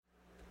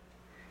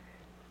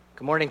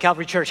Good morning,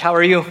 Calvary Church. How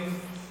are you?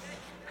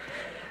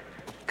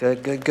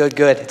 Good.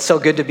 It's so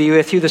good to be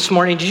with you this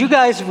morning. Did you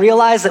guys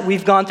realize that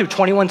we've gone through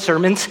 21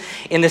 sermons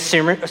in this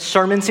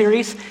sermon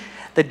series?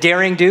 The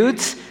Daring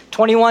Dudes,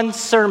 21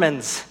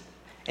 sermons.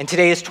 And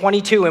today is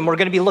 22, and we're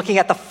going to be looking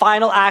at the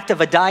final act of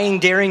a dying,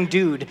 daring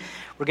dude.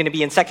 We're going to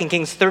be in 2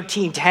 Kings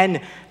 13,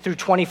 10 through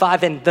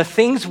 25, and the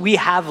things we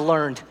have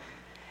learned.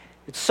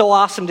 It's so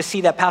awesome to see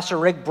that Pastor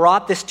Rick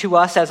brought this to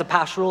us as a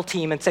pastoral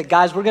team and said,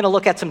 guys, we're going to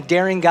look at some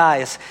daring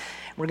guys.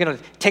 We're going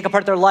to take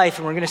apart their life,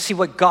 and we're going to see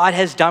what God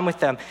has done with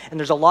them. And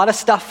there's a lot of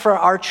stuff for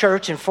our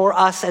church and for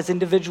us as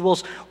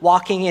individuals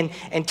walking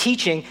and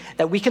teaching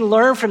that we can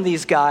learn from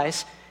these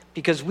guys,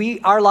 because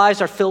our lives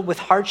are filled with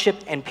hardship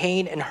and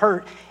pain and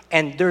hurt,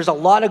 and there's a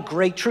lot of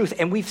great truth,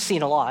 and we've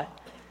seen a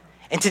lot.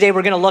 And today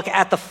we're going to look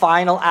at the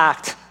final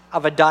act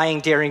of a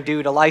dying, daring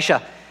dude,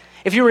 Elisha.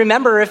 If you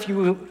remember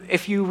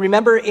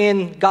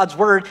in God's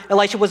word,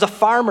 Elisha was a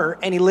farmer,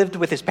 and he lived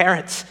with his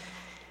parents.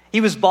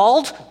 He was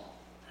bald.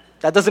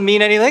 That doesn't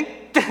mean anything,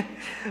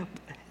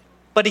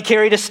 but he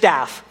carried a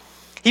staff.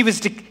 He was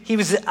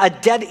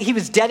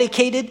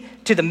dedicated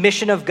to the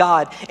mission of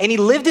God, and he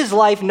lived his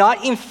life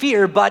not in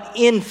fear, but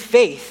in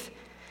faith,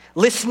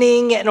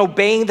 listening and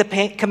obeying the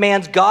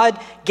commands God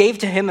gave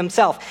to him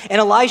himself.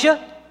 And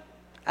Elijah,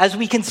 as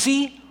we can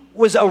see,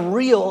 was a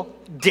real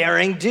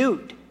daring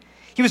dude.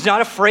 He was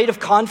not afraid of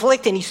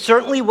conflict, and he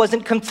certainly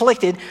wasn't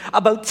conflicted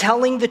about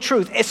telling the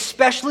truth,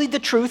 especially the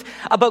truth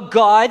about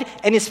God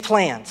and his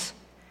plans.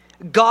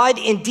 God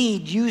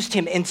indeed used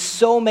him in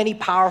so many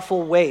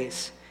powerful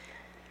ways.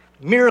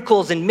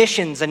 Miracles and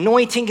missions,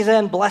 anointings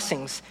and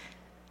blessings.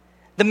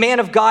 The man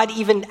of God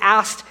even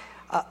asked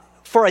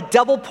for a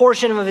double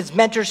portion of his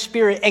mentor's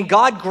spirit, and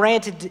God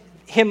granted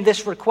him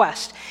this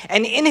request.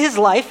 And in his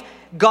life,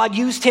 God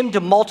used him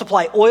to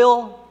multiply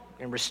oil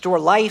and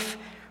restore life,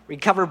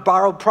 recover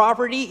borrowed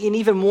property, and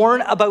even warn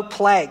about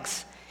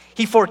plagues.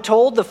 He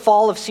foretold the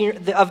fall of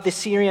the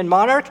Syrian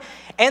monarch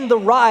and the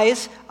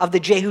rise of the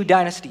Jehu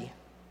dynasty.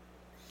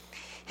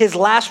 His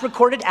last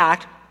recorded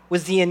act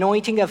was the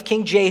anointing of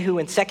King Jehu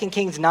in 2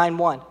 Kings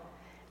 9:1.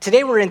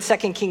 Today we're in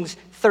 2 Kings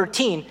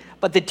 13,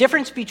 but the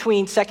difference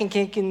between 2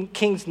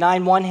 Kings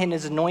 9:1 and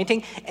his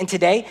anointing and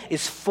today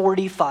is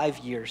 45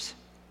 years.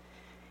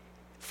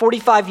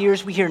 45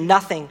 years we hear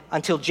nothing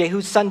until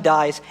Jehu's son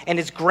dies and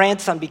his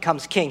grandson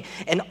becomes king.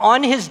 And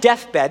on his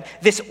deathbed,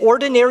 this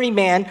ordinary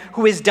man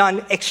who has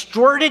done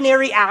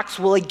extraordinary acts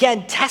will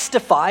again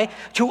testify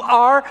to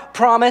our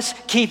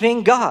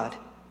promise-keeping God.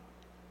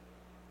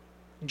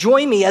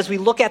 Join me as we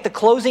look at the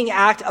closing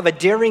act of a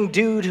daring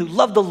dude who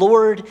loved the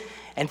Lord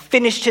and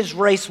finished his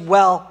race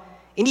well.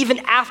 And even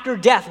after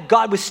death,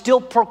 God was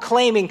still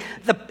proclaiming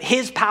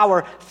his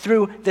power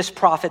through this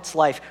prophet's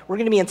life. We're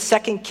going to be in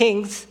 2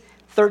 Kings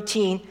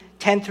 13,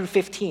 10 through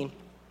 15.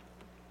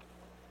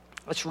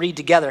 Let's read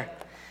together.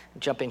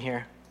 Jump in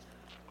here.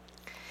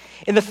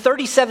 In the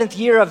 37th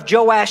year of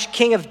Joash,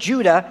 king of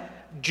Judah,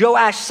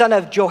 Joash, son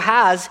of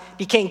Joahaz,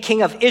 became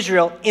king of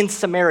Israel in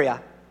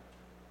Samaria.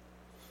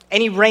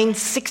 And he reigned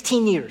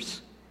 16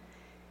 years.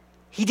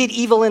 He did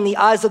evil in the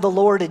eyes of the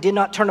Lord and did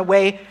not turn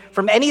away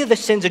from any of the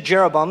sins of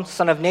Jeroboam,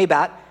 son of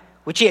Nebat,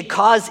 which he had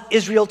caused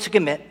Israel to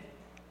commit.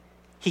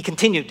 He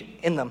continued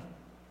in them.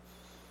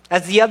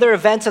 As the other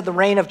events of the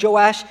reign of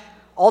Joash,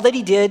 all that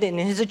he did and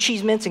his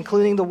achievements,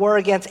 including the war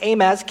against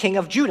Ahaz, king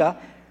of Judah,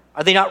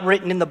 are they not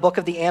written in the book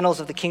of the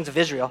annals of the kings of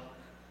Israel?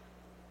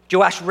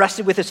 Joash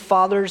rested with his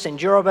fathers, and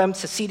Jeroboam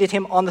succeeded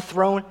him on the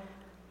throne.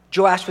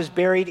 Joash was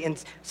buried in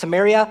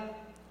Samaria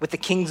with the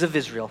kings of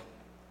Israel.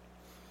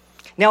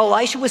 Now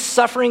Elisha was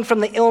suffering from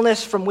the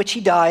illness from which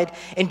he died,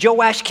 and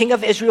Joash, king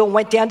of Israel,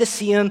 went down to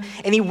see him,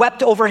 and he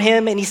wept over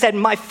him, and he said,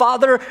 my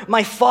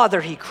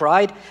father, he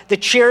cried, the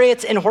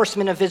chariots and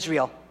horsemen of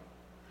Israel.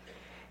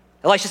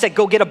 Elisha said,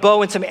 go get a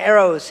bow and some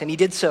arrows, and he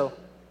did so.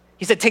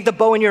 He said, take the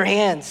bow in your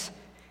hands,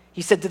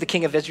 he said to the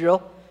king of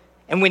Israel.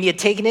 And when he had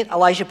taken it,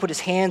 Elisha put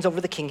his hands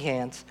over the king's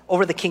hands,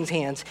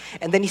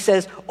 and then he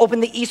says,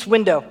 open the east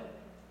window.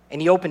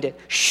 And he opened it.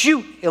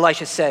 Shoot,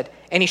 Elisha said,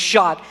 and he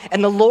shot.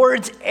 And the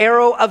Lord's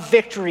arrow of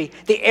victory,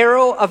 the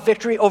arrow of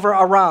victory over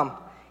Aram,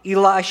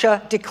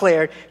 Elisha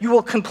declared, you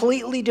will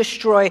completely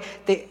destroy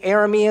the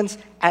Arameans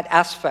at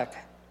Aphek.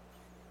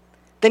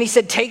 Then he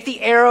said, take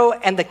the arrow,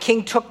 and the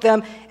king took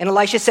them. And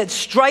Elisha said,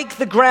 strike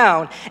the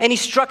ground. And he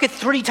struck it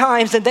 3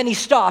 times, and then he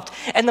stopped.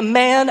 And the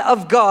man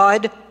of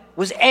God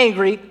was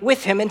angry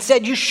with him and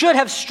said, you should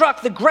have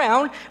struck the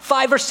ground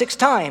 5 or 6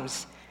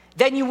 times.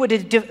 Then you would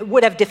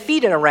have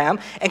defeated Aram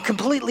and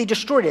completely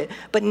destroyed it.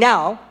 But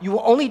now you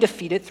will only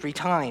defeat it 3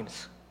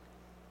 times.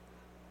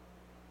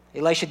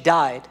 Elisha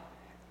died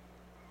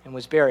and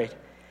was buried.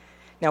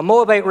 Now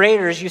Moabite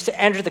raiders used to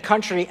enter the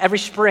country every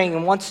spring,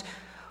 and once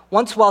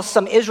while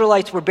some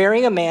Israelites were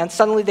burying a man,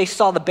 suddenly they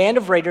saw the band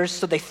of raiders,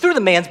 so they threw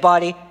the man's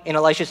body in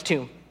Elisha's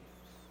tomb.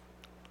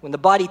 When the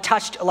body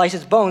touched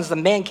Elisha's bones, the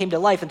man came to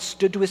life and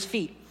stood to his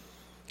feet.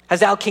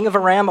 Hazael, king of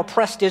Aram,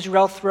 oppressed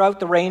Israel throughout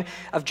the reign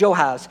of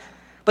Joahaz.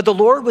 But the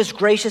Lord was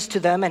gracious to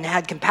them and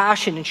had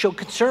compassion and showed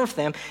concern for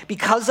them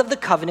because of the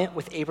covenant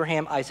with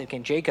Abraham, Isaac,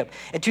 and Jacob.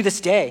 And to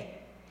this day,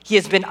 he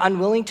has been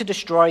unwilling to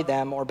destroy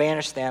them or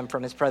banish them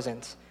from his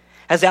presence.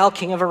 Hazael,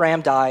 king of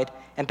Aram, died,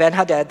 and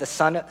Ben-Hadad, the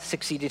son,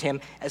 succeeded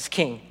him as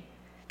king.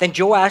 Then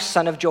Joash,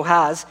 son of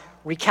Joahaz,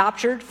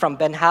 recaptured from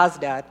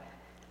Ben-Hadad,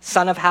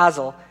 son of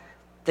Hazael,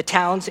 the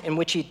towns in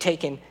which he had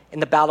taken in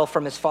the battle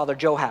from his father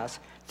Joahaz.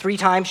 3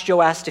 times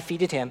Joash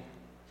defeated him,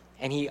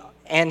 and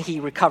he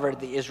recovered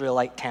the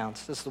Israelite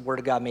towns. This is the word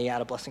of God. May you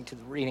add a blessing to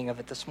the reading of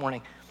it this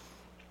morning.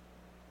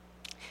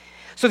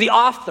 So the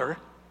author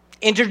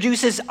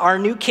introduces our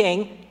new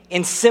king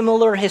in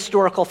similar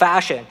historical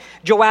fashion.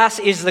 Joash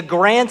is the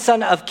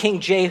grandson of King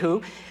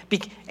Jehu,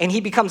 and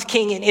he becomes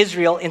king in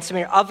Israel in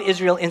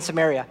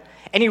Samaria.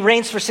 And he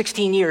reigns for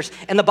 16 years.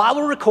 And the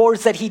Bible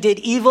records that he did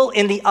evil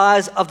in the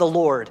eyes of the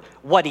Lord.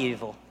 What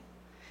evil?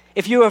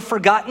 If you have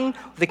forgotten,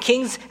 the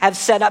kings have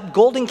set up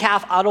golden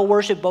calf idol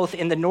worship both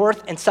in the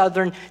north and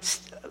southern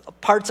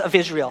parts of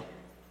Israel.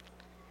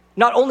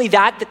 Not only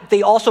that,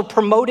 they also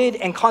promoted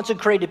and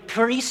consecrated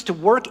priests to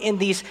work in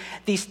these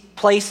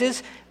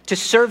places to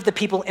serve the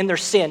people in their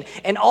sin.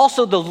 And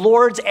also the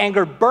Lord's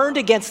anger burned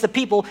against the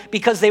people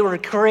because they were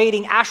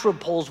creating Asherah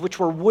poles, which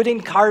were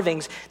wooden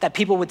carvings that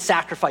people would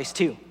sacrifice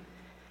to.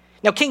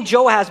 Now, King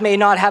Joahaz may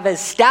not have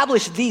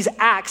established these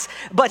acts,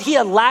 but he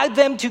allowed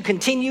them to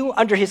continue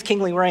under his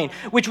kingly reign,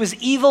 which was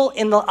evil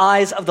in the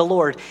eyes of the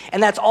Lord.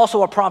 And that's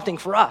also a prompting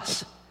for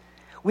us.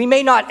 We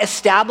may not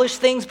establish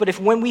things, but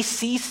when we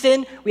see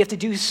sin, we have to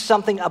do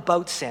something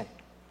about sin.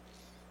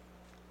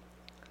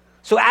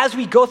 So as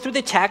we go through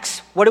the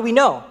text, what do we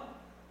know?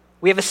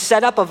 We have a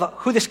setup of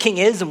who this king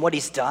is and what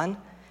he's done.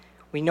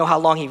 We know how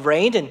long he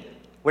reigned and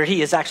where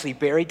he is actually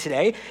buried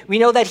today. We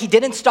know that he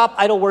didn't stop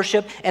idol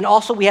worship, and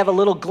also we have a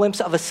little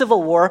glimpse of a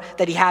civil war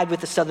that he had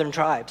with the southern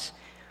tribes.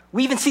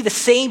 We even see the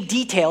same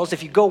details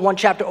if you go one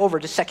chapter over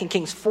to 2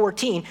 Kings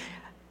 14.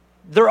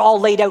 They're all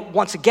laid out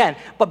once again.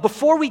 But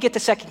before we get to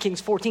 2 Kings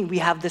 14, we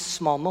have this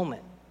small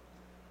moment.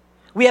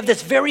 We have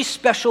this very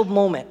special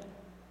moment.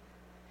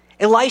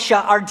 Elisha,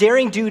 our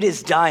daring dude,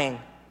 is dying.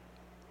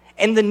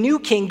 And the new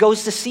king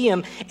goes to see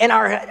him, and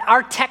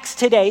our text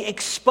today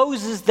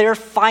exposes their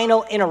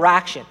final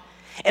interaction.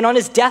 And on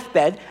his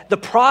deathbed, the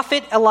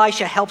prophet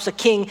Elisha helps a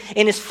king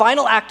in his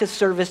final act of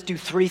service do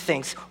 3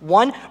 things.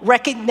 1,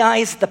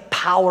 recognize the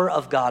power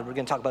of God. We're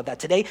going to talk about that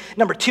today.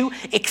 Number 2,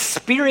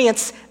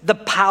 experience the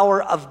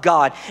power of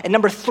God. And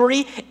number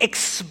 3,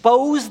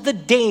 expose the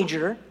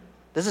danger.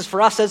 This is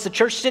for us as the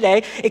church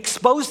today.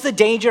 Expose the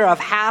danger of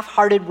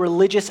half-hearted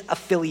religious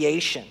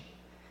affiliation.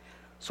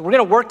 So we're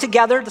going to work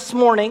together this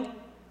morning.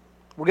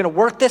 We're going to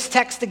work this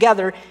text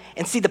together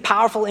and see the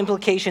powerful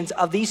implications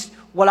of these,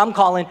 what I'm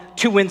calling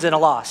 2 wins and a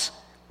loss.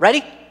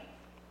 Ready?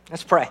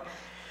 Let's pray.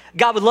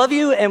 God, we love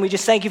you, and we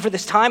just thank you for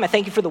this time. I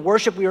thank you for the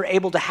worship we were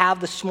able to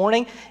have this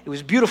morning. It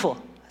was beautiful.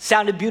 It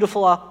sounded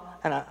beautiful,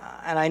 and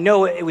I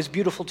know it was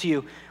beautiful to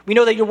you. We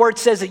know that your word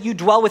says that you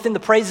dwell within the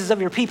praises of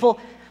your people.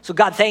 So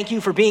God, thank you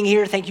for being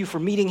here. Thank you for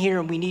meeting here,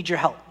 and we need your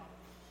help.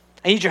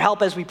 I need your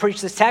help as we preach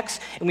this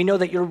text, and we know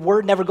that your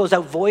word never goes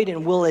out void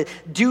and will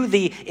do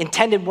the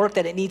intended work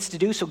that it needs to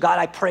do. So God,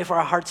 I pray for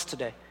our hearts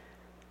today.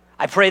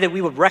 I pray that we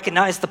would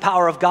recognize the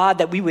power of God,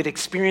 that we would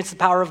experience the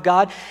power of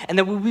God, and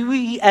that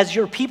we as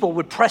your people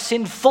would press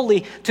in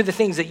fully to the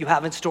things that you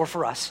have in store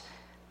for us.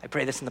 I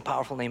pray this in the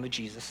powerful name of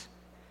Jesus.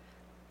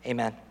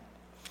 Amen.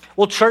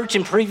 Well, church,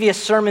 in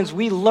previous sermons,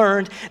 we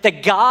learned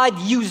that God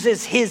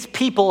uses his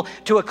people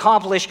to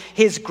accomplish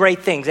his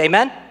great things.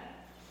 Amen?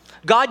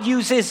 God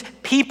uses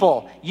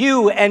people,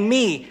 you and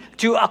me,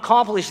 to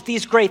accomplish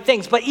these great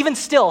things. But even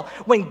still,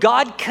 when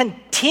God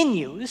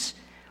continues,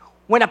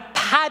 when a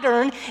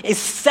pattern is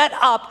set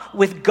up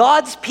with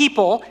God's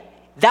people,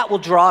 that will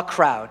draw a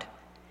crowd.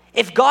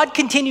 If God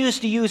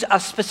continues to use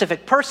a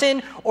specific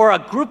person or a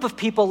group of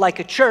people like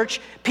a church,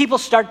 people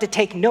start to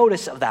take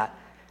notice of that.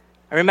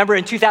 I remember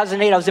in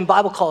 2008, I was in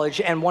Bible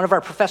college, and one of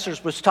our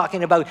professors was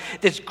talking about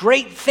this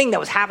great thing that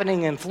was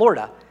happening in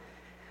Florida.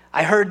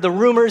 I heard the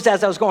rumors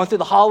as I was going through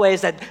the hallways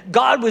that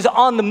God was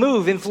on the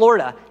move in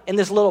Florida in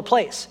this little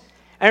place.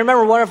 I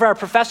remember one of our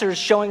professors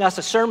showing us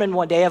a sermon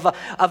one day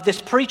of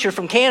this preacher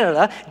from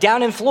Canada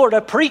down in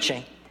Florida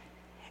preaching.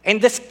 And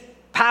this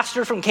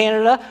pastor from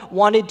Canada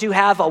wanted to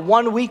have a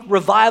 1-week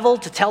revival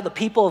to tell the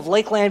people of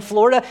Lakeland,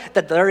 Florida,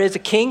 that there is a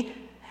king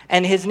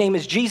and his name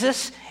is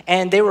Jesus,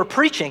 and they were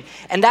preaching.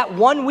 And that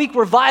 1-week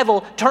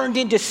revival turned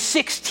into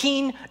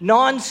 16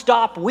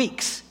 nonstop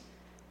weeks.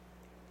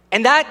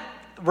 And that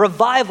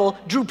revival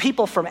drew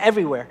people from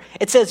everywhere.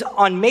 It says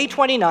on May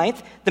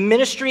 29th, the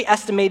ministry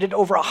estimated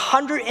over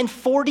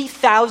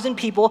 140,000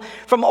 people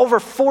from over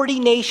 40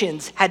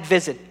 nations had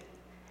visited.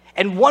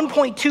 And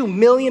 1.2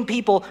 million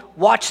people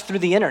watched through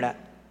the internet.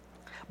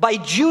 By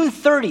June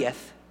 30th,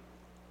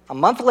 1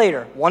 month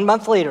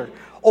later,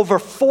 over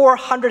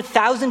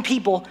 400,000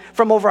 people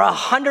from over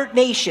 100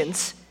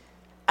 nations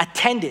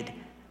attended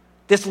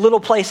this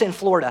little place in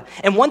Florida.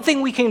 And one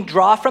thing we can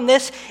draw from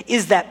this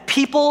is that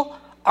people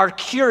are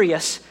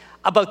curious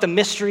about the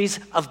mysteries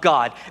of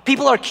God.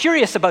 People are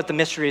curious about the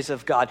mysteries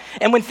of God.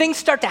 And when things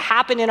start to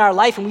happen in our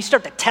life and we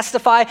start to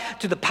testify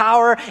to the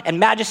power and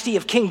majesty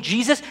of King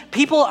Jesus,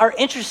 people are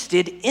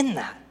interested in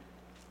that.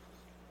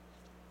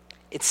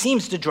 It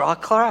seems to draw a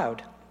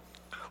crowd.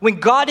 When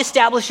God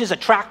establishes a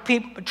track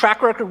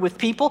record with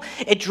people,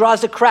 it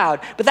draws a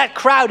crowd. But that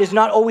crowd is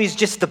not always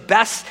just the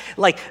best,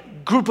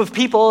 group of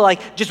people,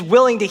 just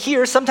willing to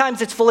hear.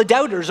 Sometimes it's full of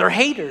doubters or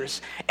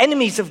haters,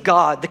 enemies of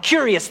God, the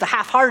curious, the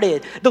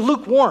half-hearted, the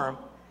lukewarm,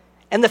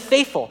 and the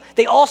faithful.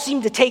 They all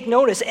seem to take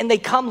notice, and they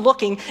come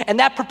looking,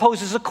 and that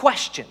proposes a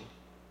question.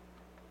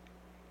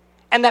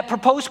 And that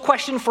proposed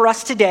question for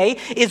us today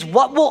is,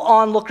 what will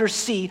onlookers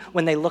see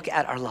when they look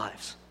at our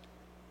lives?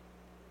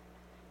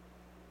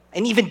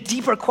 An even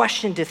deeper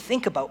question to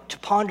think about, to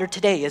ponder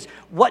today is,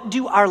 what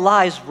do our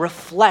lives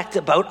reflect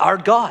about our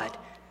God?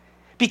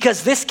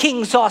 Because this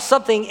king saw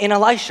something in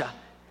Elisha.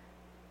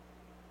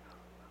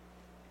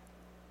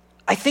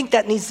 I think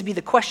that needs to be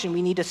the question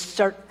we need to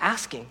start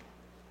asking.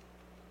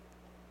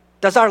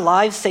 Does our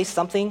lives say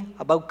something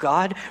about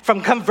God?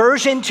 From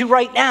conversion to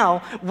right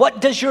now,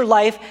 what does your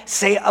life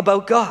say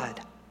about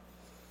God?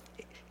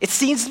 It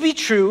seems to be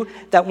true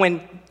that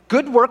when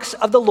good works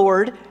of the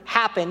Lord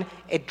happen,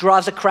 it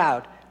draws a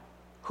crowd.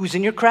 Who's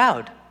in your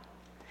crowd?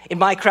 In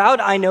my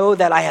crowd, I know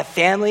that I have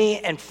family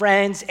and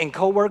friends and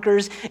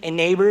coworkers and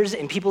neighbors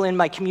and people in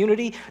my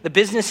community. The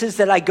businesses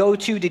that I go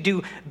to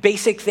do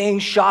basic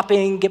things,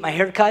 shopping, get my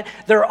hair cut,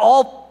 they're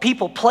all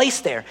people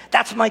placed there.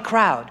 That's my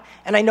crowd.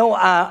 And I know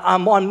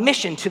I'm on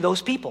mission to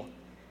those people.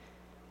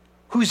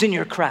 Who's in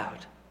your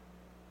crowd?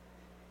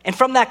 And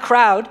from that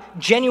crowd,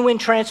 genuine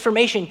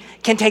transformation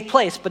can take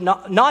place, but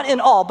not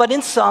in all, but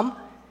in some.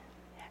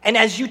 And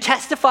as you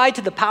testify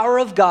to the power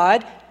of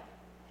God,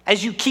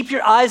 as you keep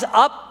your eyes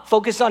up,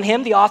 focused on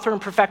him, the author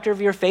and perfecter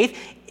of your faith,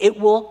 it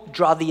will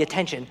draw the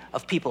attention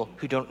of people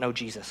who don't know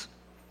Jesus.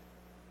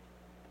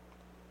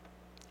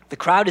 The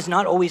crowd is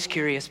not always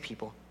curious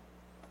people.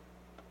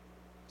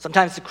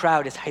 Sometimes the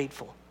crowd is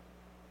hateful,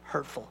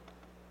 hurtful.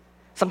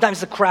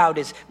 Sometimes the crowd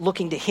is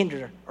looking to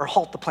hinder or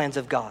halt the plans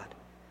of God.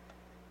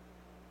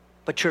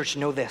 But church,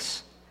 know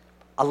this.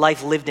 A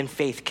life lived in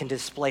faith can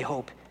display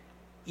hope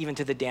even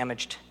to the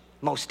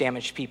most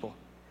damaged people.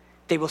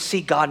 They will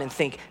see God and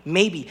think,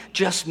 maybe,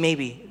 just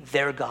maybe,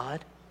 their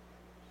God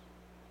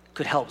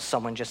could help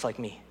someone just like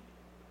me.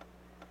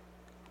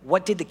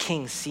 What did the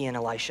king see in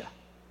Elisha?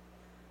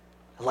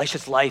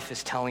 Elisha's life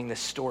is telling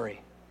this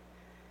story.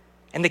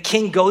 And the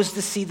king goes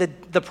to see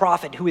the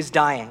prophet who is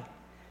dying.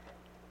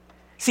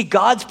 See,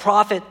 God's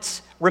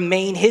prophets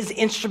remain his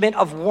instrument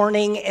of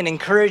warning and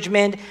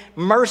encouragement,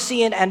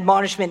 mercy and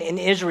admonishment in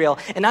Israel.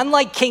 And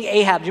unlike King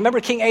Ahab, do you remember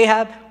King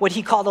Ahab, what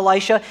he called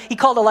Elisha? He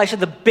called Elisha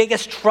the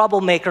biggest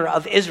troublemaker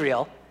of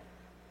Israel.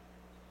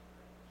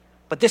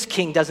 But this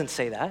king doesn't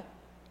say that.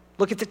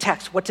 Look at the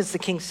text. What does the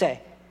king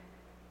say?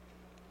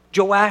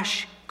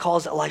 Joash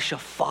calls Elisha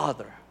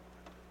father,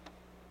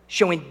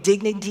 showing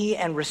dignity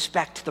and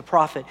respect to the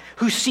prophet,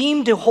 who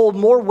seemed to hold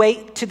more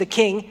weight to the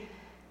king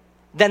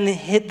than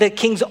the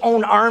king's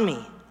own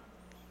army.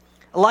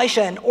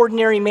 Elisha, an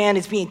ordinary man,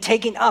 is being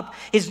taken up.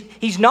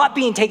 He's not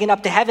being taken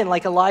up to heaven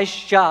like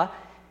Elisha,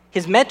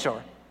 his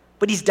mentor,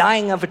 but he's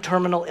dying of a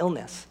terminal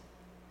illness.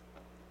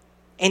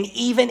 And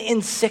even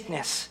in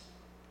sickness,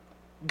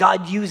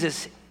 God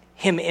uses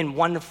him in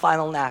one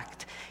final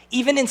act.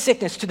 Even in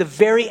sickness, to the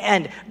very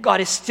end,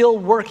 God is still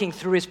working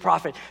through his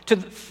prophet.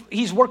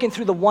 He's working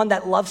through the one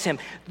that loves him.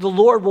 The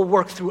Lord will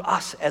work through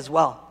us as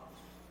well.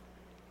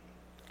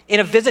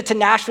 In a visit to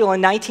Nashville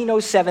in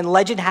 1907,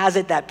 legend has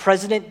it that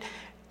President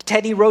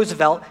Teddy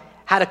Roosevelt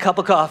had a cup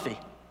of coffee.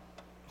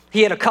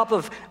 He had a cup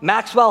of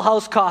Maxwell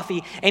House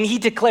coffee, and he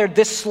declared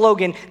this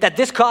slogan that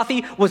this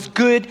coffee was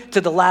good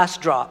to the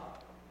last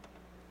drop.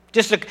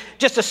 Just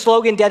a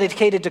slogan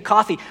dedicated to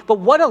coffee. But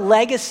what a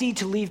legacy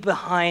to leave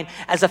behind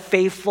as a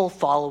faithful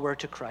follower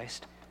to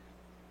Christ.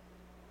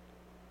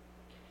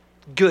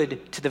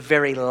 Good to the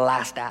very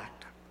last act.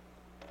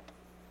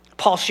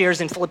 Paul shares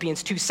in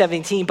Philippians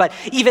 2:17, but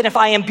even if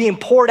I am being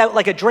poured out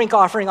like a drink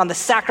offering on the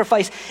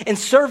sacrifice and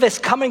service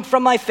coming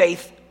from my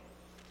faith,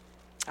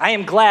 I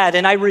am glad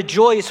and I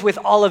rejoice with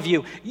all of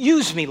you.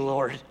 Use me,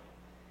 Lord,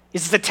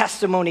 is the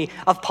testimony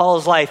of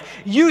Paul's life.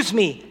 Use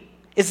me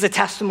is the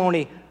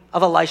testimony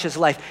of Elisha's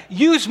life.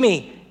 Use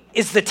me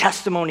is the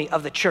testimony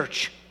of the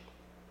church.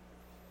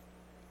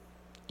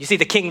 You see,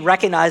 the king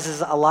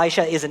recognizes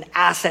Elisha is an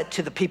asset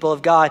to the people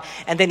of God,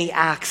 and then he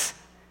acts.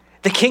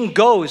 The king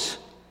goes.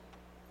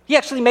 He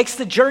actually makes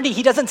the journey.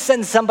 He doesn't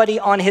send somebody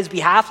on his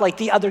behalf like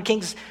the other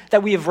kings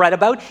that we have read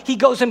about. He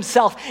goes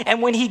himself.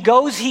 And when he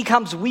goes, he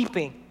comes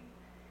weeping.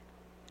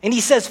 And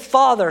he says,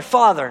 Father,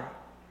 Father.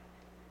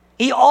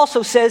 He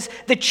also says,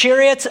 the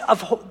chariots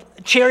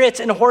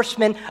and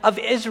horsemen of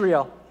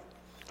Israel.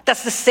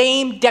 That's the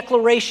same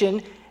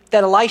declaration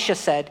that Elisha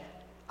said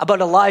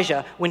about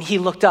Elijah when he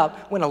looked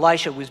up when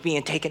Elisha was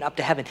being taken up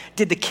to heaven.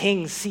 Did the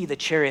king see the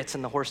chariots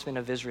and the horsemen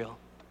of Israel?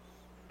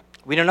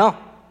 We don't know.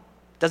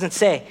 Doesn't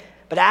say.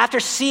 But after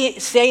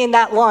saying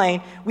that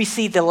line, we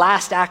see the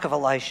last act of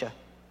Elisha.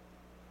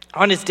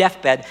 On his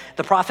deathbed,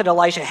 the prophet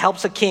Elisha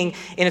helps a king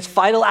in its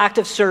final act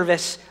of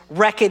service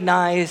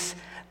recognize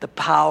the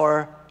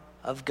power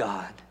of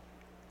God.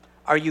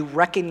 Are you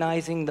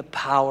recognizing the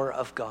power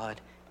of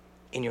God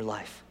in your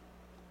life?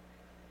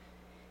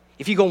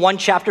 If you go one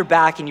chapter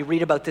back and you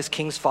read about this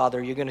king's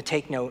father, you're going to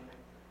take note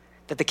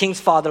that the king's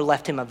father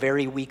left him a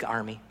very weak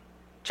army.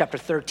 Chapter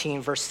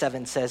 13, verse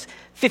 7 says,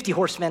 50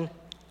 horsemen,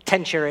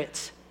 10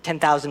 chariots,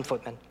 10,000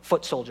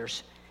 foot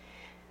soldiers.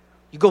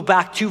 You go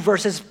back 2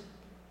 verses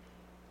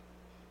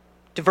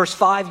to verse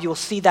 5, you'll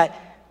see that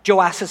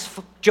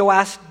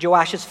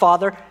Joash's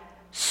father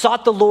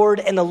sought the Lord,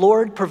 and the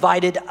Lord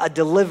provided a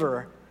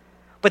deliverer.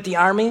 But the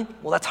army,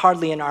 well, that's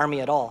hardly an army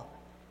at all.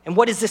 And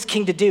what is this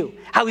king to do?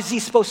 How is he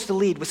supposed to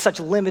lead with such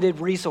limited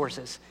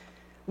resources?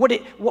 Where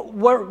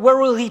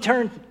will he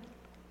turn?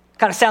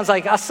 Kind of sounds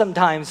like us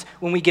sometimes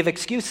when we give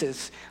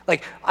excuses.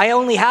 Like, I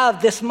only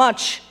have this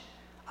much.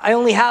 I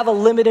only have a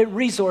limited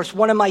resource.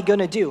 What am I going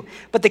to do?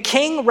 But the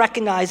king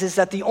recognizes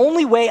that the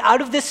only way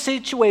out of this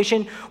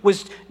situation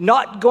was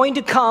not going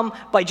to come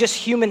by just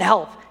human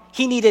help.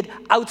 He needed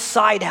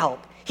outside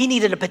help. He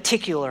needed a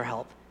particular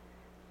help.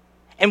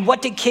 And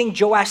what did King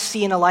Joash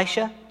see in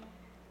Elisha?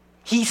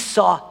 He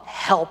saw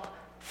help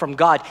from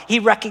God. He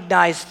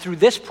recognized through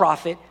this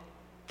prophet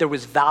there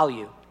was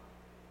value.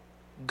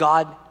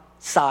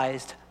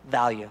 God-sized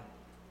value.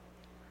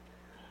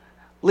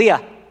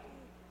 Leah,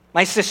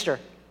 my sister,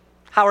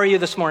 how are you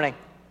this morning?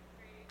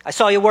 I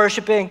saw you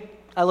worshiping.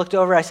 I looked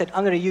over. I said,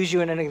 I'm going to use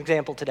you in an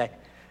example today.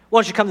 Why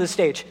don't you come to the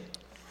stage?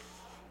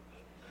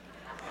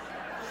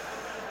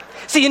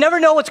 See, you never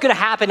know what's going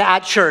to happen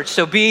at church,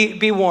 so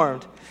be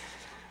warned.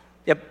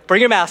 Yep,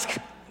 bring your mask.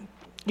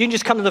 You can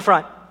just come to the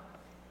front.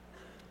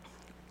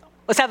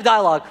 Let's have a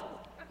dialogue.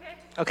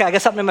 Okay, I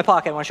got something in my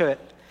pocket. I want to show you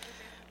it.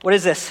 What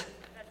is this?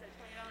 That's a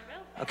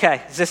 $20 bill.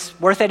 Okay, is this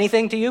worth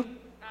anything to you?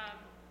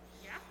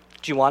 Yeah.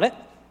 Do you want it?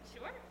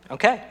 Sure.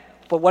 Okay,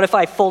 but what if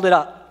I fold it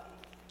up?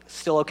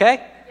 Still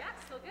okay? Yeah,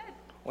 still good.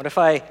 What if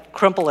I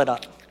crumple it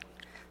up?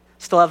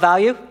 Still have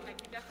value? I can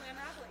definitely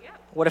unravel it, yeah.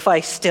 What if I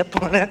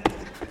step on it,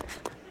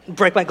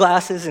 break my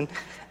glasses, and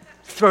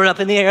throw it up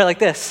in the air like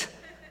this?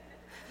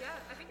 Yeah,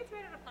 I think it's made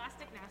out of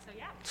plastic now, so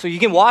yeah. So you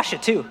can wash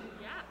it too.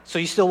 Yeah. So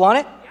you still want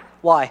it? Yeah.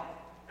 Why?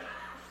 Because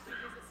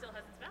it still has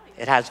its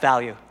value. It has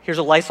value. Here's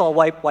a Lysol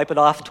wipe it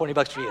off,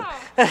 $20 for you.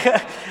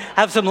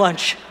 Have some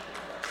lunch.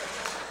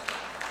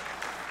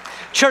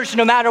 Church,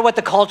 no matter what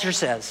the culture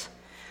says,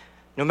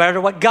 no matter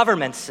what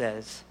government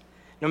says,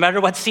 no matter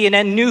what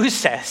CNN News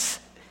says,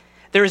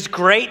 there is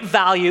great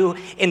value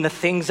in the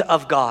things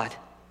of God.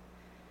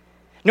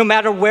 No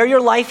matter where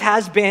your life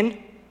has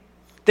been,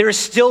 there is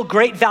still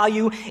great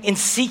value in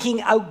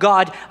seeking out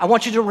God. I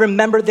want you to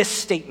remember this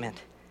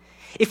statement.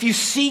 If you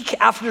seek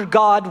after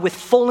God with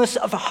fullness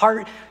of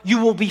heart, you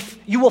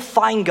will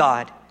find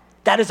God.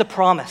 That is a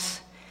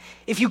promise.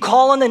 If you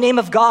call on the name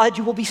of God,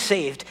 you will be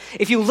saved.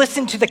 If you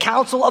listen to the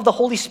counsel of the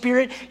Holy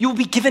Spirit, you will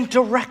be given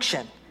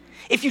direction.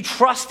 If you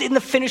trust in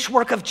the finished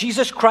work of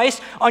Jesus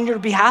Christ on your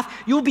behalf,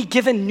 you will be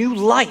given new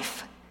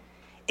life.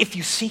 If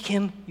you seek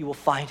him, you will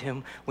find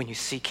him when you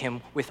seek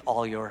him with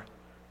all your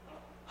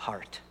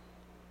heart.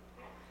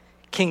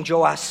 King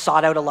Joash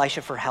sought out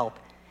Elisha for help.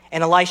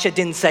 And Elisha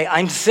didn't say,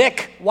 I'm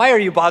sick. Why are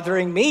you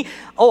bothering me?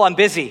 Oh, I'm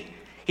busy.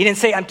 He didn't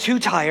say, I'm too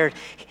tired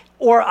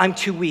or I'm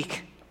too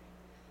weak.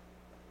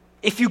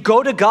 If you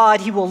go to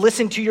God, he will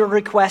listen to your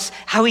requests.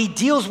 How he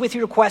deals with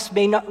your request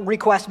may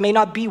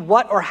not be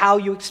what or how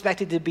you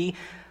expect it to be,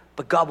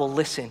 but God will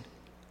listen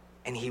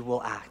and he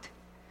will act.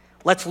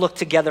 Let's look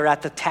together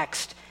at the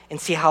text and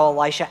see how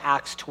Elisha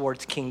acts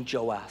towards King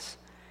Joash.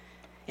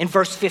 In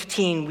verse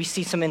 15, we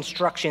see some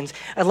instructions.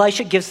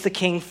 Elisha gives the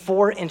king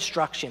 4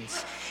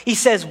 instructions. He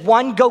says,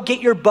 1, go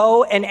get your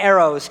bow and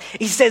arrows.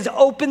 He says,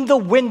 open the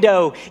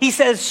window. He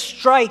says,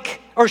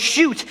 strike or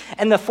shoot.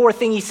 And the 4th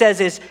thing he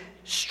says is,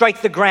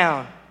 strike the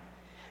ground.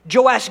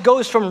 Joash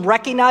goes from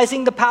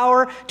recognizing the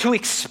power to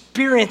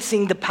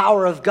experiencing the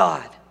power of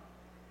God.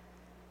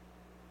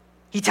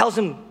 He tells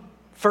him,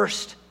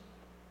 first,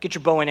 get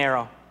your bow and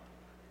arrow.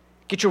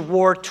 Get your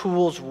war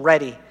tools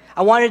ready.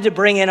 I wanted to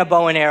bring in a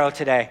bow and arrow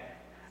today.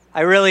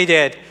 I really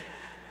did.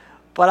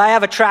 But I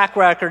have a track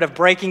record of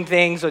breaking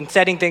things and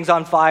setting things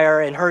on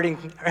fire and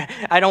hurting.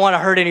 I don't want to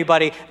hurt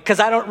anybody because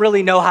I don't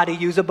really know how to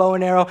use a bow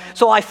and arrow.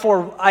 So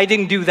I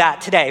didn't do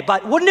that today.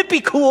 But wouldn't it be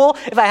cool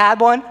if I had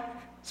one?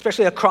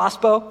 Especially a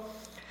crossbow.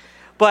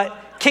 But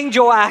King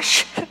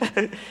Joash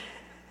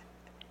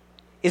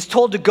is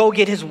told to go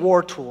get his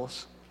war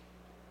tools.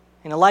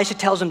 And Elisha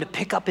tells him to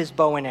pick up his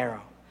bow and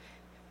arrow.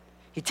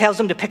 He tells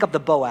him to pick up the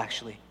bow,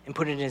 actually, and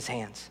put it in his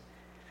hands.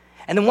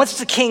 And then once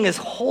the king is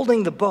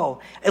holding the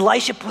bow,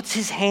 Elisha puts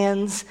his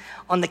hands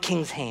on the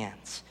king's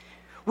hands.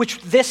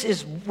 With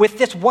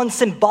this one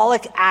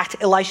symbolic act,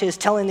 Elisha is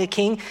telling the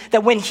king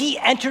that when he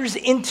enters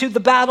into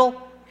the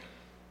battle,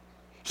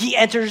 he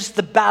enters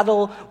the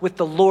battle with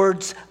the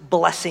Lord's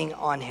blessing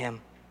on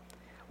him.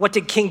 What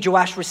did King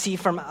Joash receive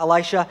from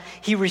Elisha?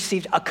 He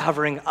received a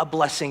covering, a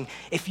blessing.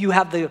 If you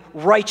have the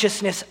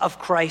righteousness of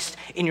Christ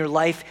in your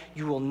life,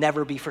 you will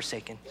never be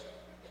forsaken.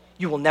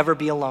 You will never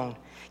be alone.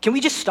 Can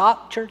we just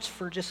stop, church,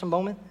 for just a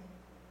moment?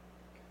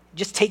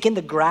 Just take in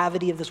the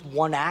gravity of this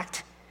one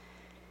act.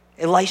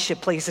 Elisha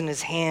placing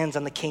his hands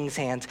on the king's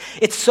hands.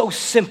 It's so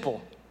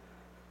simple,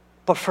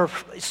 but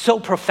so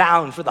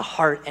profound for the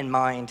heart and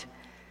mind.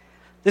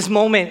 This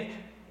moment,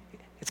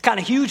 it's kind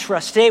of huge for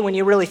us today when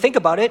you really think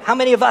about it. How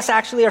many of us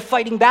actually are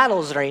fighting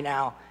battles right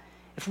now?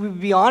 If we would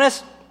be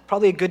honest,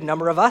 probably a good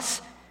number of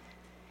us.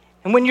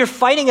 And when you're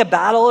fighting a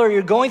battle or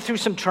you're going through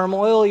some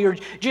turmoil, you're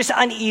just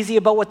uneasy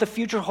about what the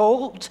future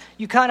holds,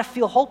 you kind of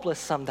feel hopeless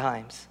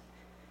sometimes.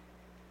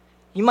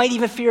 You might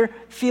even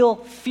feel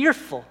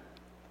fearful.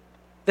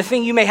 The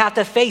thing you may have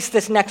to face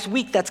this next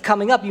week that's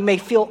coming up, you may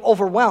feel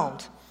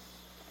overwhelmed.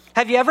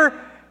 Have you ever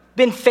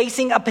been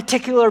facing a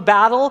particular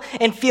battle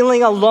and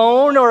feeling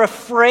alone or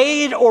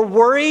afraid or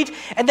worried,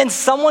 and then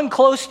someone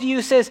close to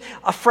you says,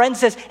 a friend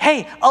says,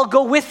 hey, I'll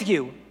go with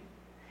you.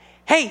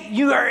 Hey,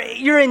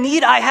 you're in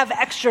need, I have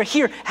extra,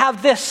 here,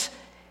 have this.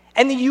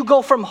 And then you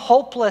go from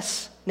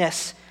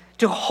hopelessness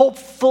to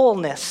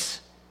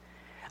hopefulness.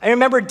 I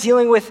remember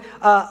dealing with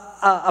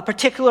a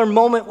particular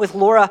moment with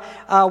Laura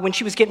when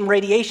she was getting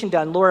radiation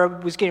done. Laura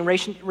was getting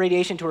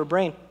radiation to her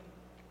brain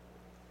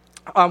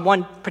on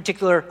one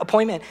particular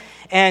appointment.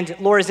 And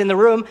Laura's in the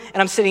room,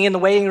 and I'm sitting in the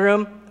waiting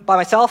room by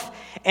myself,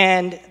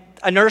 and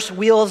a nurse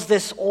wheels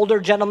this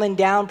older gentleman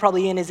down,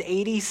 probably in his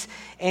 80s,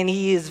 and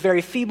he is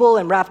very feeble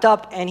and wrapped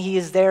up, and he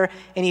is there,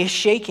 and he is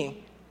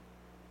shaking,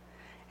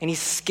 and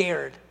he's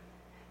scared.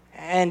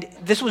 And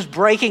this was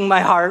breaking my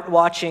heart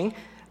watching,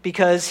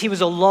 because he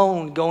was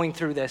alone going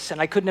through this,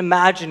 and I couldn't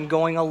imagine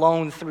going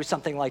alone through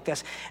something like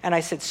this. And I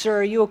said,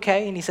 sir, are you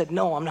okay? And he said,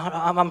 no, I'm not,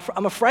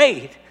 I'm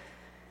afraid.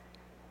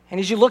 And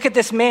as you look at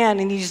this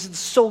man, and he's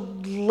so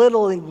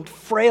little and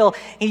frail,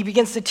 and he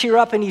begins to tear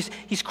up, and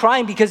he's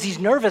crying because he's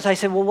nervous. I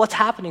said, well, what's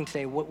happening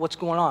today? What's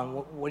going on?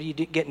 What are you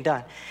getting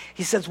done?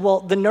 He says,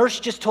 well, the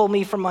nurse just told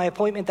me from my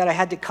appointment that I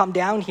had to come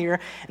down here,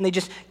 and they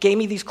just gave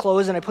me these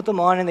clothes, and I put them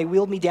on, and they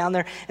wheeled me down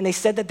there, and they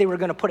said that they were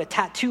going to put a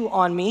tattoo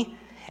on me,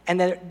 and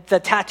the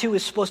tattoo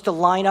is supposed to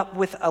line up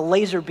with a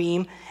laser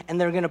beam, and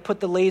they're going to put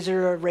the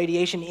laser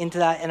radiation into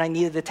that, and I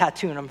needed the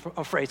tattoo, and I'm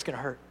afraid it's going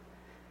to hurt.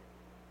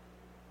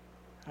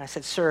 And I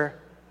said, sir,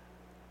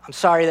 I'm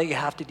sorry that you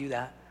have to do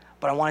that,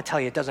 but I want to tell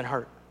you it doesn't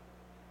hurt.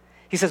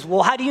 He says,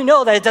 well, how do you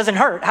know that it doesn't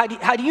hurt?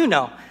 How do you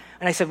know?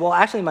 And I said, well,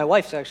 actually, my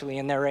wife's actually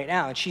in there right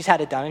now, and she's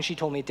had it done, and she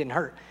told me it didn't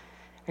hurt.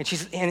 And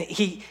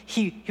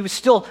he's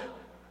still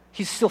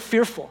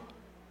fearful.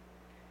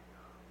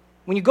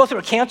 When you go through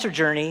a cancer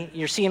journey,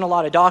 you're seeing a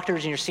lot of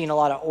doctors and you're seeing a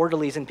lot of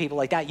orderlies and people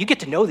like that. You get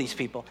to know these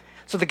people.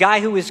 So the guy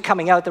who was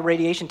coming out, the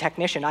radiation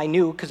technician, I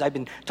knew because I've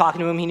been talking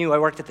to him. He knew I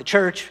worked at the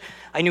church.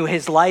 I knew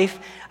his life.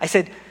 I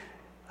said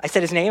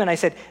his name, and I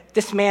said,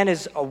 this man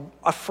is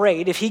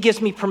afraid. If he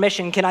gives me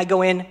permission, can I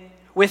go in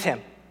with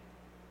him?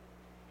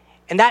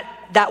 And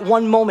that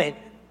one moment,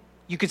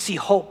 you could see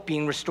hope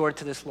being restored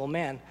to this little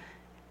man.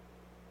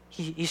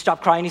 He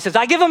stopped crying. He says,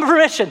 I give him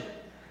permission.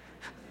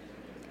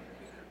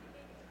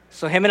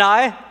 So him and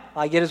I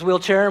get his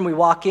wheelchair, and we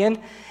walk in,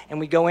 and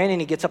we go in,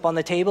 and he gets up on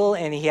the table,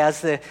 and he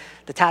has the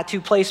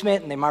tattoo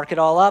placement, and they mark it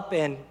all up,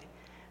 and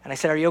I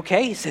said, are you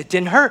okay? He said, it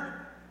didn't hurt.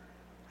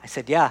 I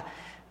said, yeah.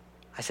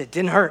 I said,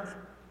 didn't hurt.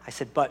 I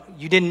said, but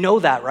you didn't know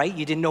that, right?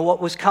 You didn't know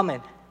what was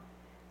coming.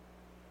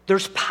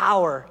 There's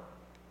power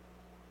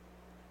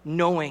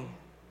knowing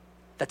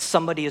that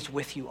somebody is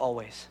with you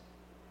always.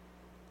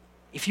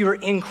 If you are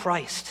in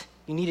Christ,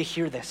 you need to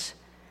hear this.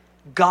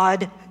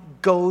 God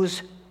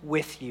goes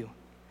with you.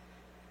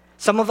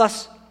 Some of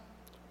us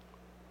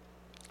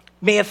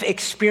may have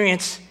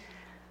experienced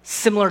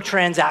similar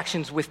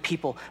transactions with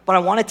people, but I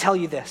want to tell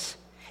you this.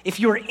 If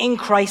you are in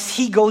Christ,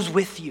 he goes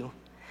with you.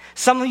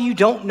 Some of you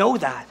don't know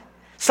that.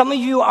 Some of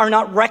you are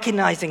not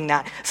recognizing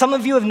that. Some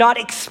of you have not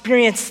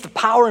experienced the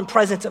power and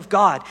presence of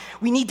God.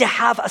 We need to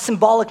have a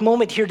symbolic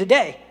moment here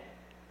today,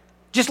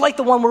 just like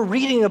the one we're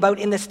reading about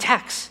in this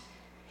text.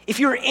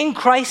 If you're in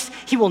Christ,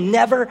 you will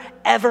never,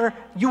 ever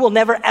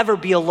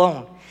be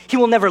alone. He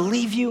will never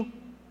leave you.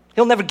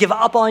 He'll never give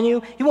up on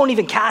you. He won't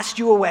even cast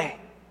you away.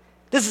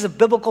 This is a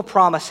biblical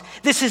promise.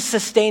 This is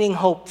sustaining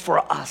hope for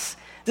us.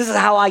 This is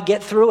how I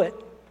get through it.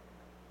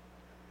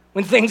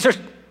 When things are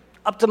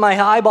up to my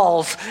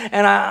eyeballs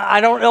and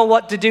I don't know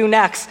what to do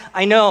next,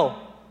 I know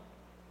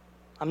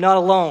I'm not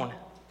alone.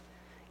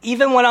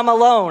 Even when I'm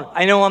alone,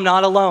 I know I'm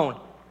not alone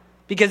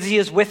because he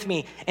is with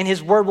me and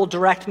his word will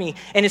direct me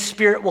and his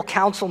spirit will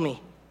counsel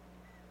me.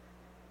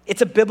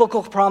 It's a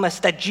biblical promise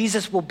that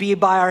Jesus will be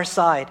by our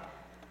side.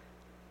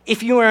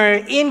 If you are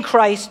in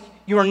Christ,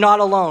 you are not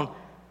alone.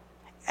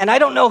 And I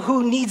don't know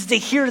who needs to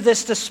hear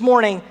this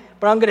morning,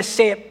 but I'm going to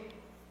say it.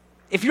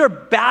 If you're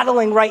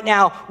battling right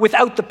now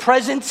without the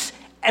presence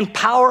and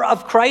power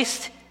of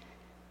Christ,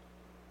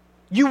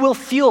 you will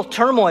feel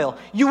turmoil.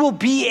 You will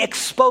be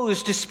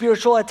exposed to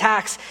spiritual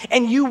attacks,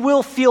 and you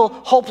will feel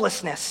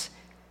hopelessness.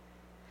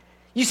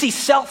 You see,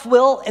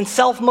 self-will and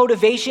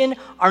self-motivation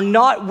are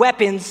not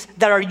weapons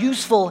that are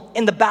useful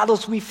in the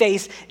battles we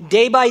face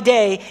day by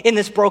day in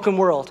this broken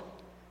world.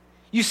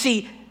 You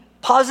see,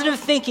 Positive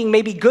thinking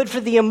may be good for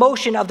the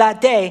emotion of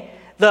that day.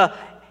 The,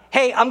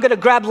 hey, I'm going to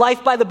grab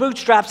life by the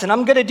bootstraps and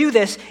I'm going to do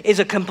this, is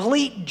a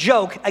complete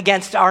joke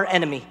against our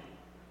enemy.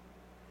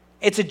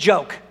 It's a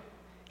joke.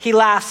 He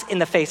laughs in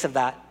the face of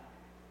that.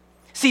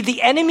 See,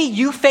 the enemy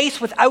you face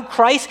without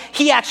Christ,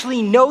 he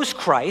actually knows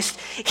Christ.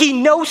 He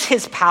knows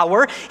his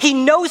power. He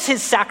knows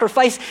his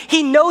sacrifice.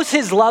 He knows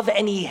his love,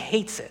 and he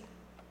hates it.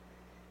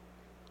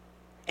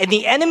 And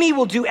the enemy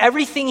will do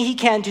everything he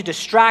can to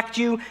distract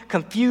you,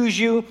 confuse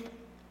you,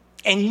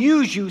 and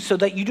use you so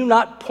that you do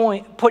not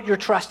put your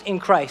trust in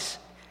Christ,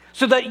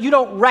 so that you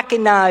don't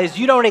recognize,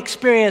 you don't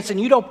experience, and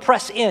you don't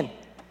press in.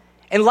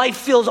 And life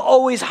feels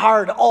always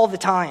hard all the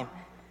time.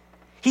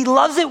 He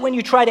loves it when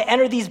you try to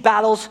enter these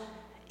battles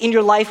in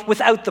your life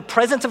without the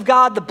presence of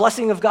God, the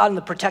blessing of God, and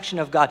the protection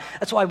of God.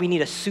 That's why we need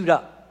to suit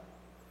up.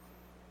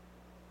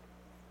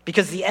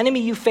 Because the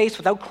enemy you face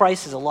without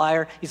Christ is a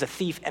liar, he's a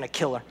thief, and a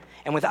killer.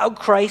 And without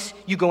Christ,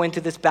 you go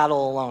into this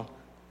battle alone.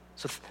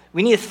 So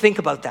we need to think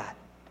about that.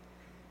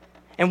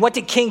 And what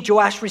did King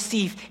Joash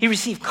receive? He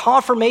received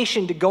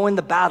confirmation to go in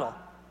the battle.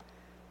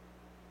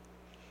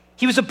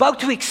 He was about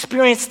to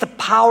experience the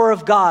power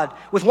of God.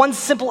 With one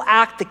simple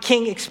act, the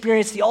king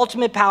experienced the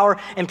ultimate power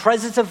and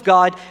presence of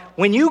God.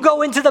 When you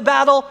go into the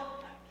battle,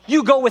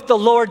 you go with the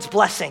Lord's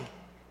blessing.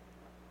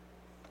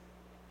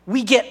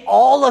 We get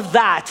all of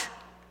that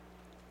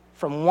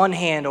from one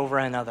hand over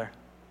another.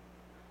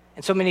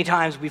 And so many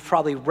times we've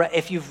probably read,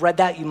 if you've read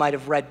that, you might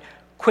have read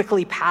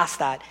quickly past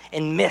that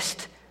and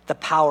missed the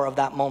power of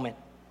that moment.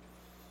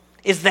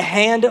 Is the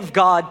hand of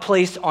God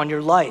placed on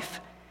your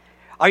life?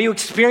 Are you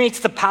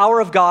experiencing the power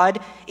of God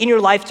in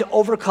your life to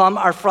overcome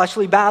our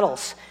fleshly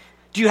battles?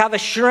 Do you have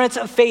assurance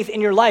of faith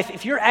in your life?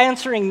 If you're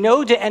answering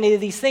no to any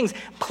of these things,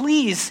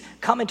 please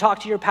come and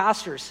talk to your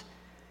pastors.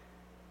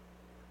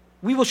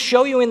 We will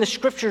show you in the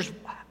scriptures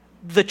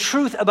the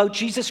truth about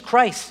Jesus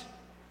Christ.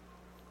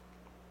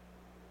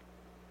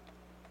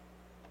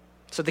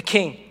 So the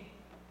king,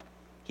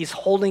 he's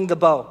holding the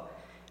bow.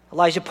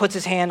 Elijah puts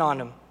his hand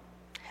on him.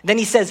 Then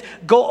he says,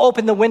 go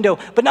open the window.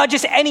 But not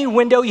just any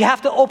window, you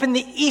have to open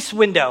the east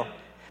window,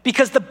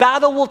 because the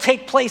battle will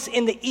take place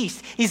in the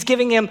east. He's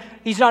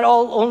not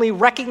only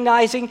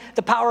recognizing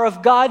the power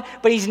of God,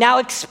 but he's now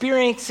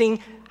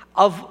experiencing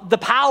of the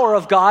power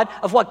of God,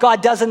 of what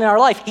God does in our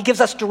life. He gives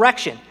us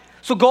direction.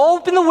 So go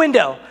open the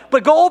window,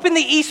 but go open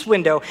the east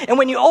window. And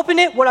when you open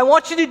it, what I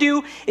want you to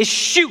do is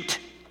shoot.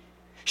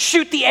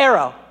 Shoot the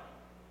arrow.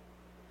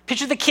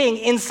 Picture the king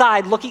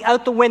inside, looking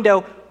out the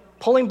window,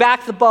 pulling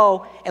back the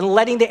bow and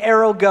letting the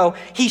arrow go.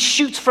 He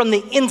shoots from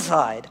the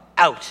inside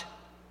out.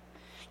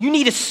 You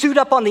need to suit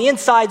up on the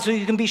inside so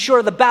you can be sure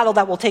of the battle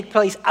that will take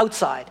place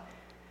outside.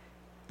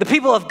 The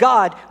people of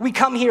God, we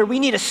come here, we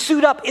need to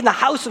suit up in the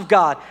house of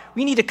God.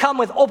 We need to come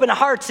with open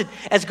hearts. And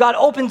as God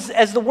opens,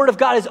 as the word of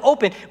God is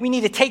open, we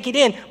need to take it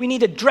in. We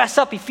need to dress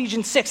up,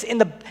 Ephesians 6, in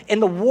the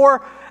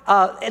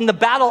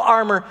battle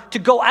armor to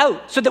go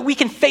out so that we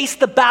can face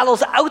the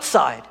battles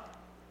outside.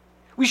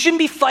 We shouldn't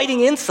be fighting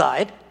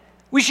inside.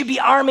 We should be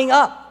arming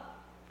up.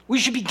 We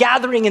should be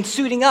gathering and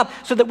suiting up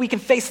so that we can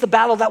face the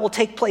battle that will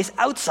take place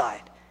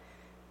outside.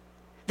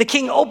 The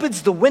king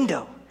opens the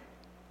window.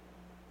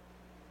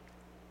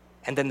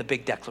 And then the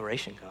big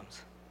declaration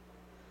comes.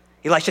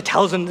 Elisha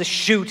tells him to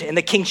shoot, and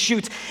the king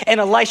shoots. And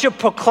Elisha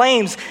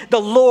proclaims the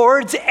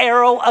Lord's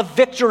arrow of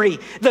victory.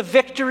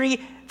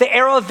 The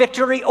arrow of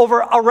victory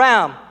over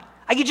Aram.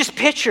 I can just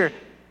picture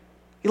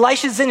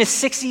Elisha's in his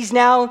 60s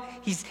now.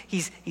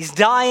 He's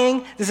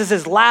dying. This is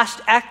his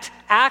last act,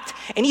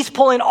 and he's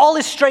pulling all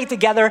his strength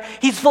together.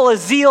 He's full of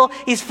zeal.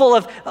 He's full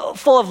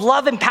of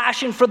love and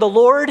passion for the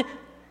Lord.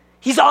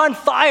 He's on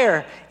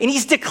fire, and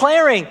he's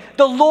declaring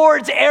the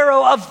Lord's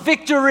arrow of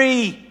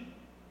victory.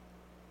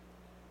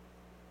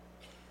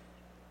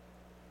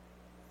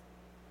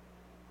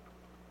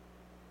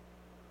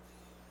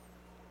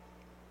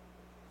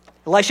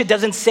 Elisha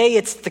doesn't say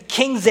it's the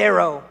king's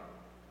arrow,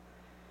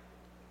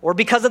 or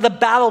because of the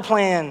battle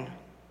plan,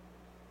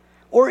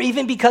 or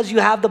even because you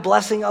have the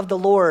blessing of the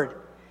Lord.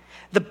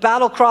 The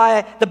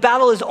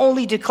battle is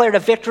only declared a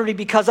victory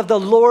because of the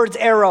Lord's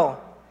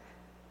arrow.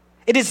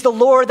 It is the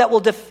Lord that will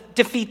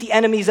defeat the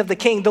enemies of the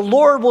king. The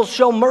Lord will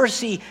show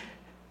mercy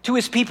to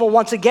his people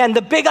once again.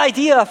 The big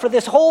idea for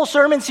this whole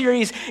sermon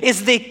series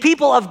is the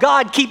people of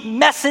God keep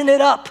messing it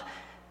up.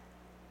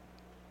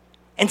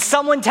 And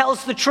someone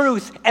tells the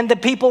truth and the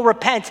people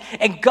repent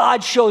and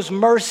God shows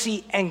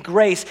mercy and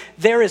grace.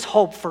 There is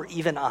hope for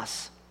even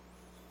us.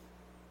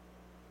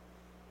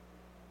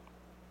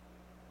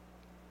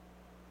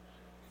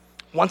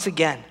 Once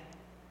again,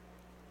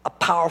 a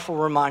powerful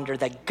reminder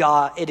that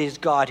it is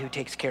God who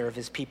takes care of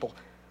his people.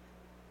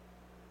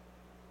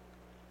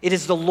 It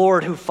is the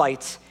Lord who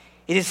fights.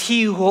 It is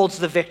he who holds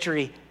the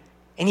victory.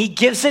 And he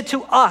gives it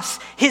to us,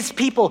 his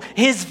people,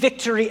 his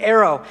victory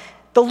arrow.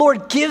 The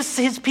Lord gives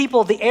his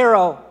people the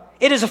arrow.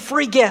 It is a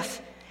free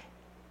gift.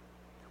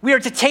 We are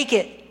to take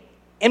it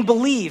and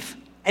believe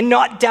and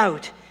not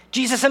doubt.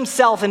 Jesus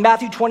himself in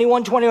Matthew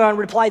 21:21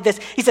 replied this.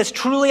 He says,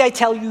 truly I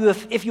tell you,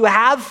 if you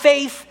have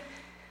faith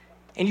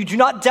and you do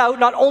not doubt,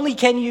 not only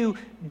can you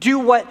do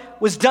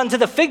what was done to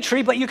the fig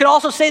tree, but you can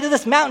also say to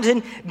this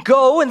mountain,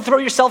 go and throw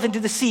yourself into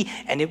the sea,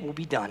 and it will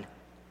be done.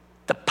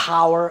 The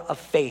power of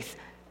faith,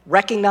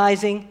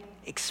 recognizing,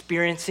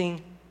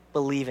 experiencing,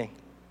 believing.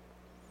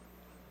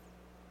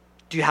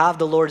 Do you have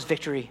the Lord's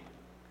victory?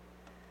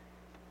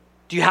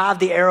 Do you have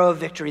the arrow of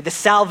victory, the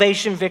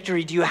salvation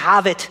victory? Do you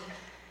have it?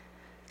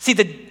 See,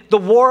 the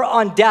war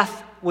on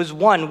death was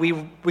won.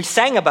 We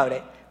sang about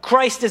it.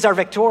 Christ is our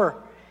victor.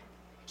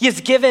 He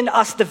has given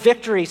us the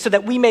victory so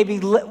that we may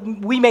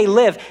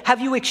live. Have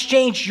you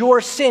exchanged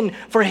your sin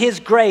for his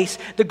grace,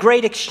 the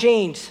great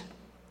exchange?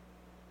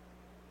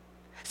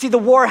 See, the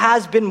war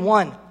has been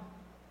won.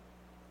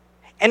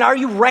 And are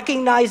you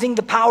recognizing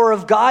the power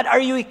of God?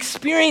 Are you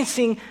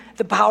experiencing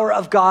the power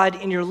of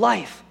God in your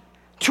life?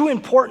 Two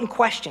important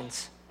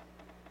questions.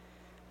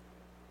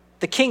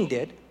 The king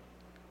did.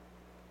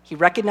 He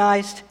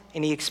recognized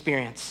and he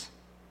experienced.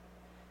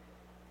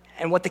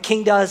 And what the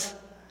king does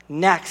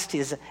next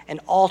is an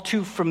all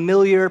too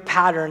familiar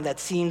pattern that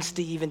seems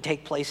to even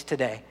take place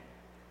today.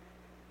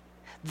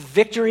 The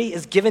victory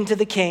is given to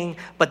the king,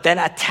 but then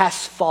a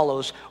test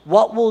follows.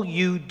 What will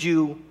you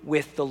do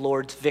with the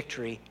Lord's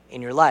victory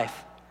in your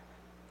life?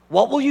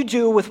 What will you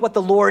do with what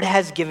the Lord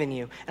has given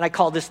you? And I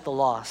call this the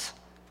loss.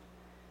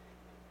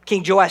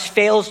 King Joash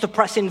fails to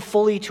press in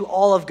fully to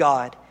all of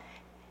God.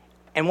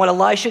 And what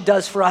Elisha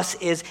does for us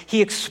is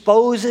he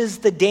exposes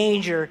the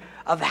danger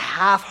of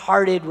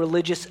half-hearted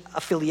religious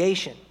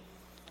affiliation.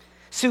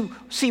 So,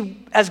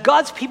 see, as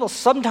God's people,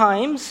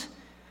 sometimes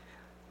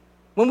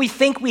when we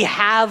think we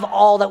have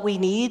all that we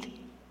need,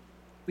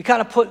 we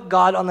kind of put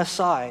God on the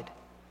side.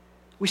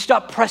 We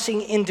stop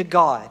pressing into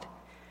God.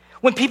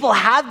 When people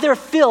have their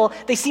fill,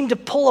 they seem to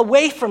pull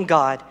away from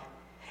God.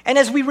 And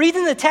as we read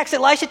in the text,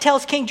 Elisha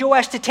tells King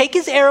Joash to take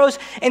his arrows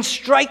and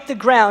strike the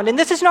ground. And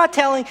this is not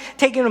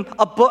taking him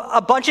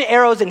a bunch of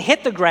arrows and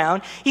hit the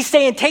ground. He's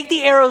saying, take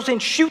the arrows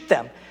and shoot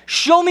them.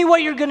 Show me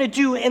what you're going to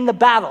do in the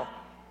battle.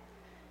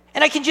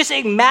 And I can just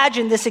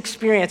imagine this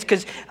experience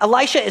because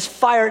Elisha is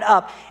fired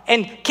up.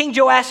 And King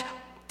Joash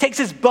takes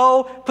his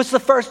bow, puts the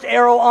first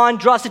arrow on,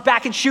 draws it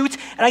back and shoots.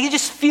 And I can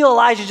just feel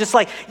Elijah just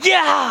like,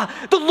 yeah,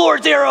 the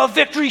Lord's arrow of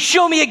victory.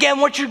 Show me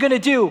again what you're going to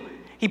do.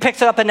 He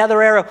picks up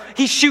another arrow.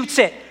 He shoots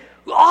it.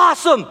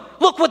 Awesome.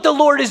 Look what the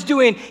Lord is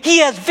doing. He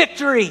has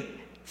victory.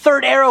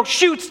 Third arrow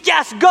shoots.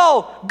 Yes,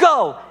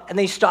 go. And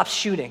then he stops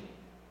shooting.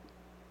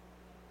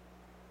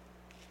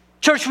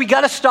 Church, we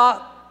got to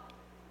stop.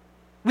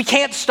 We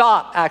can't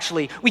stop,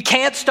 actually. We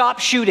can't stop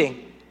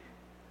shooting.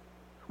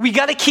 We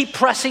got to keep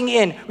pressing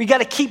in. We got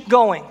to keep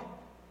going.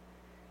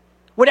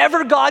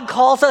 Whatever God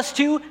calls us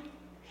to,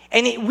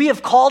 and we are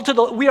called to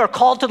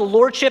the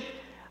lordship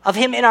of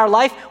him in our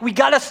life, we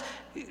got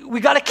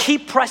to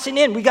keep pressing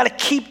in. We got to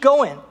keep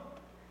going.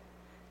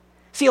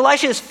 See,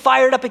 Elisha is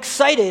fired up,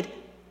 excited.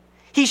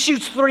 He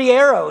shoots 3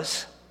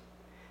 arrows.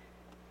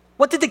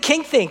 What did the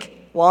king think?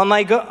 Well,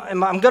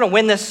 I'm going to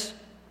win this.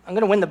 I'm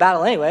going to win the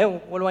battle anyway.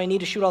 What do I need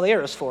to shoot all the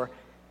arrows for?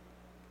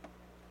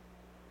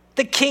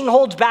 The king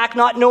holds back,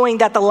 not knowing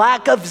that the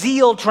lack of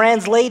zeal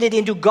translated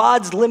into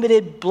God's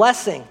limited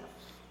blessing.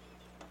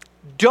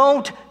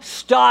 Don't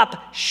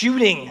stop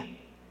shooting.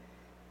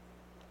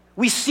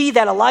 We see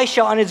that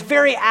Elisha, on his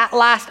very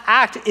last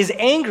act, is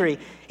angry.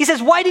 He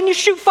says, why didn't you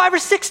shoot 5 or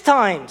 6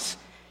 times?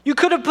 You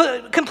could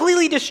have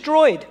completely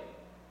destroyed.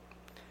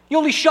 You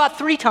only shot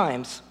 3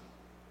 times.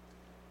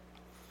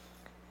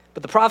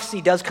 But the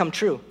prophecy does come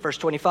true. Verse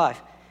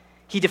 25.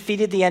 He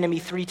defeated the enemy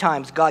 3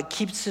 times. God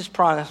keeps his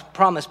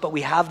promise, but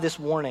we have this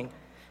warning.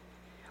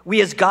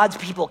 We as God's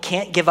people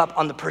can't give up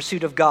on the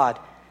pursuit of God.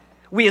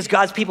 We as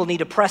God's people need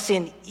to press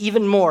in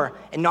even more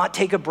and not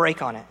take a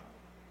break on it.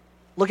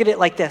 Look at it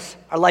like this.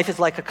 Our life is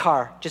like a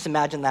car. Just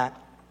imagine that.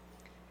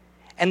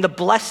 And the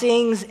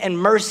blessings and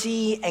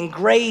mercy and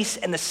grace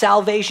and the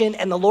salvation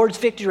and the Lord's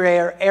victory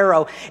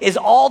arrow is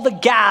all the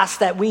gas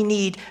that we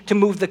need to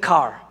move the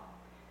car.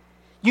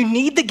 You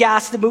need the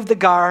gas to move the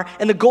car,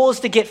 and the goal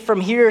is to get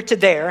from here to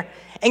there.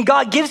 And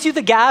God gives you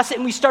the gas,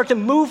 and we start to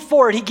move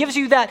forward. He gives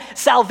you that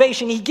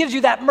salvation. He gives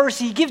you that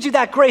mercy. He gives you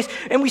that grace,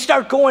 and we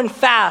start going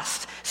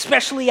fast,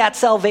 especially at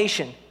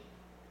salvation.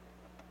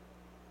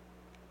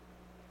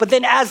 But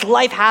then as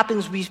life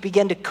happens, we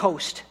begin to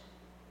coast.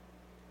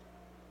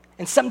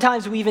 And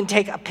sometimes we even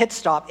take a pit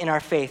stop in our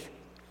faith.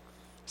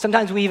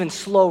 Sometimes we even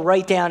slow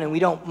right down and we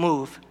don't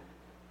move.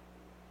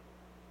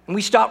 And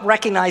we stop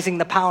recognizing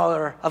the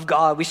power of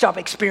God. We stop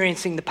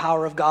experiencing the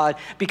power of God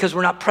because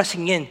we're not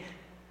pressing in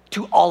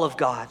to all of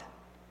God.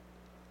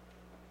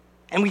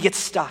 And we get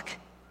stuck.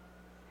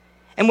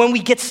 And when we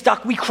get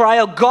stuck, we cry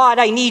out, God,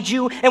 I need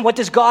you. And what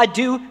does God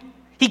do?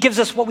 He gives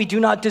us what we do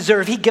not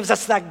deserve. He gives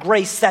us that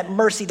grace, that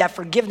mercy, that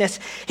forgiveness.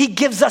 He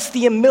gives us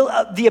the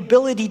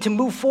ability to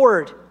move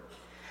forward.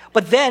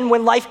 But then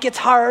when life gets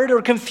hard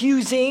or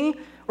confusing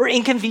or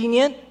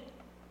inconvenient,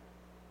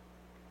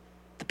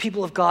 the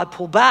people of God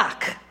pull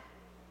back.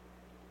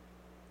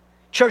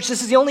 Church,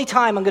 this is the only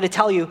time I'm going to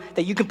tell you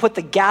that you can put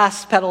the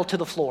gas pedal to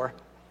the floor.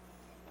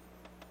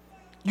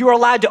 You are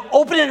allowed to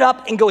open it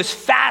up and go as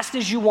fast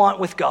as you want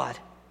with God.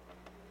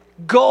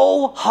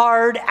 Go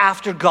hard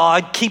after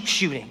God. Keep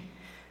shooting.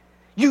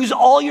 Use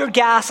all your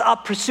gas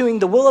up pursuing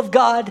the will of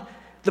God,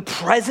 the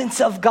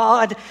presence of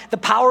God, the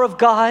power of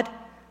God.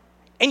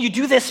 And you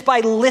do this by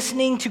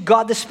listening to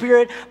God the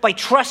Spirit, by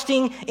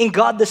trusting in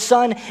God the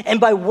Son, and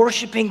by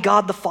worshiping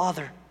God the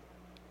Father.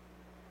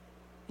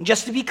 And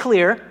just to be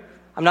clear,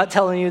 I'm not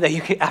telling you that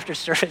you could, after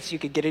service you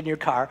could get in your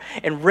car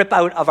and rip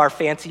out of our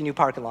fancy new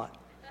parking lot.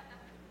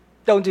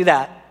 Don't do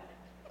that.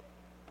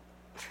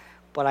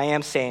 But I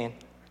am saying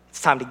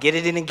it's time to get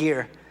it in a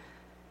gear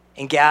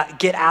and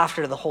get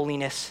after the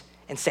holiness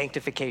and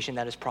sanctification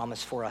that is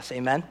promised for us.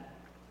 Amen?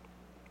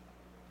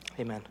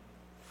 Amen.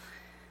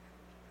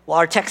 Well,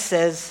 our text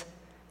says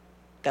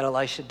that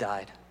Elisha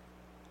died.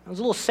 I was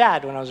a little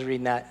sad when I was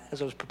reading that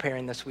as I was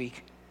preparing this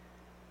week.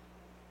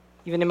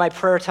 Even in my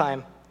prayer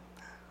time,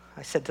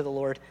 I said to the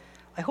Lord,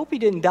 I hope he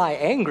didn't die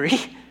angry,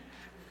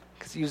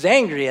 because he was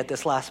angry at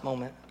this last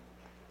moment.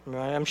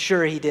 I'm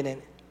sure he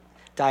didn't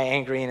die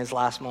angry in his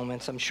last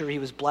moments. I'm sure he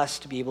was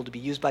blessed to be able to be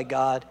used by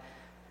God,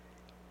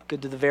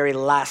 good to the very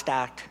last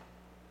act,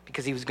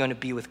 because he was going to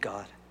be with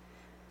God.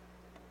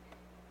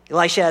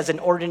 Elisha, as an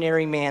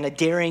ordinary man, a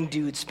daring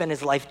dude, spent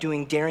his life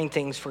doing daring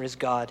things for his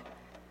God.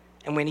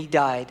 And when he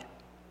died,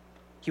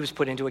 he was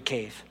put into a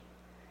cave.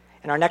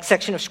 And our next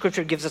section of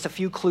scripture gives us a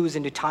few clues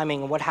into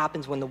timing and what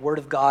happens when the word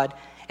of God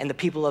and the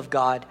people of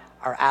God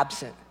are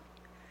absent.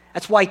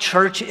 That's why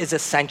church is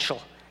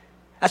essential.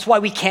 That's why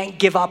we can't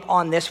give up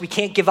on this. We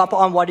can't give up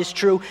on what is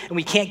true, and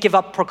we can't give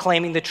up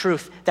proclaiming the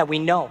truth that we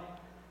know.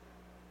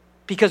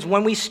 Because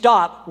when we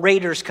stop,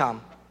 raiders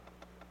come.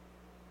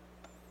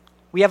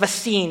 We have a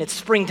scene, it's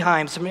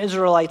springtime, some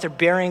Israelites are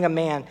burying a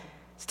man.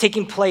 It's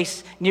taking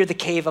place near the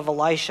cave of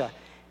Elisha.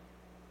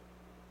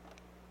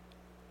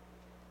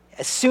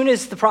 As soon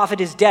as the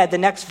prophet is dead, the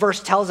next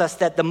verse tells us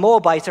that the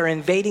Moabites are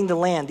invading the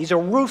land. These are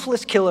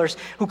ruthless killers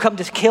who come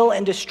to kill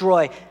and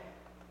destroy.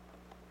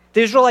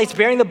 The Israelites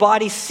bearing the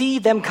body see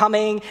them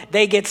coming.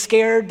 They get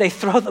scared. They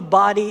throw the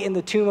body in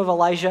the tomb of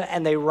Elijah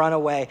and they run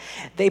away.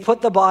 They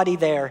put the body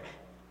there.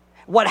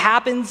 What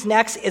happens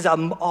next is a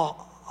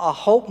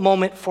hope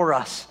moment for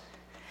us.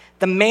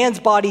 The man's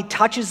body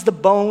touches the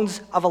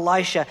bones of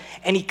Elisha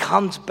and he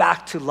comes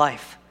back to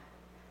life.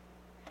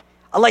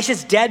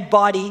 Elisha's dead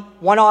body,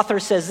 one author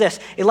says this,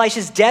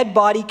 Elisha's dead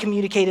body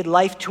communicated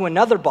life to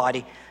another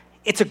body.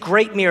 It's a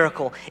great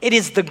miracle. It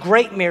is the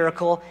great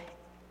miracle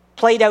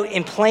played out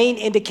in plain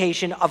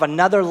indication of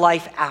another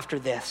life after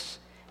this.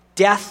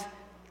 Death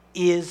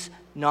is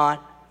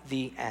not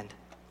the end.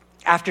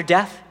 After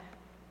death,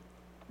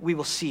 we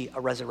will see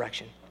a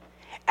resurrection.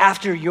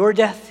 After your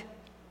death,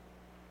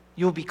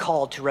 you'll be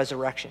called to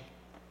resurrection.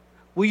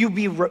 Will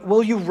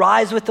you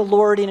rise with the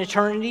Lord in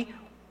eternity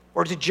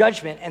or to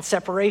judgment and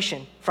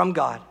separation from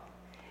God?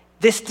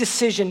 This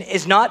decision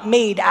is not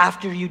made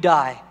after you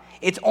die.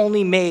 It's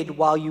only made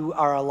while you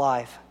are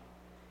alive.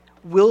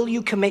 Will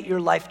you commit your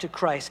life to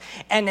Christ?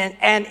 And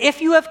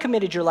if you have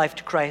committed your life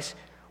to Christ,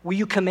 will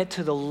you commit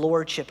to the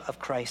lordship of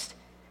Christ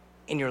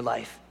in your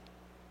life?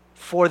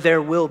 For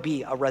there will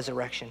be a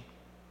resurrection.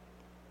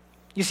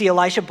 You see,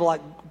 Elisha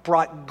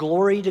brought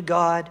glory to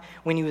God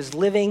when he was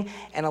living,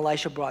 and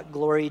Elisha brought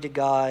glory to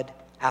God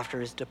after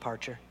his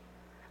departure.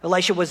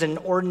 Elisha was an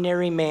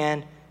ordinary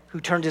man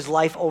who turned his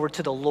life over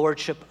to the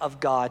lordship of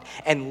God,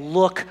 and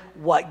look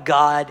what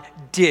God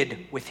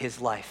did with his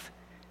life.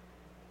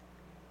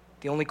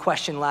 The only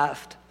question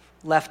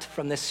left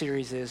from this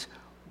series is,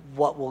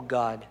 what will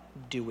God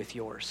do with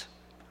yours?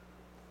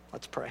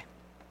 Let's pray.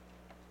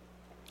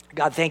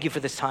 God, thank you for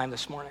this time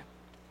this morning.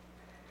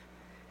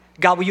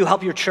 God, will you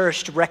help your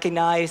church to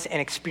recognize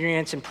and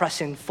experience and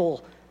press in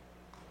full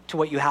to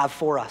what you have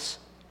for us?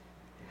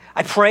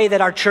 I pray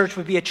that our church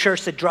would be a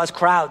church that draws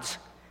crowds,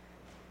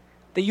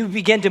 that you would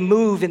begin to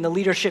move in the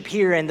leadership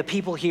here and the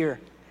people here,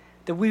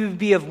 that we would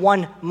be of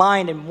one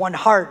mind and one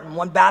heart and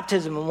one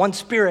baptism and one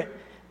spirit,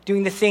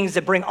 doing the things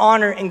that bring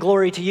honor and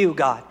glory to you,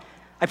 God.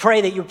 I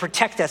pray that you would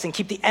protect us and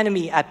keep the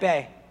enemy at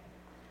bay.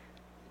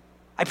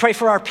 I pray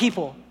for our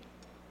people.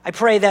 I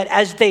pray that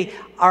as they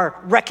are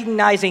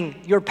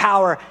recognizing your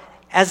power,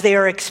 as they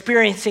are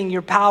experiencing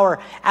your power,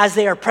 as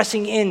they are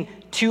pressing in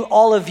to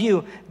all of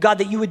you, God,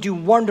 that you would do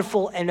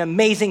wonderful and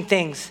amazing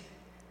things.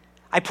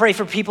 I pray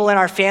for people in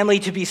our family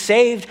to be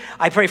saved.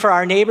 I pray for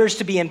our neighbors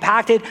to be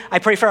impacted. I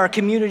pray for our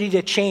community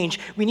to change.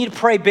 We need to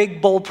pray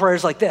big, bold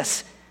prayers like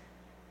this,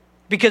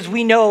 because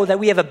we know that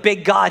we have a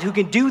big God who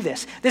can do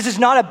this. This is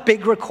not a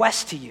big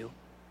request to you,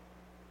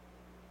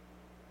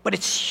 but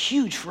it's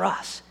huge for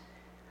us.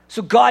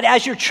 So God,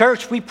 as your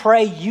church, we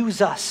pray,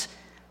 use us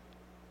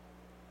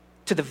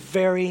to the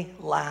very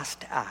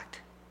last act.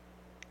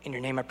 In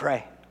your name I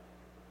pray.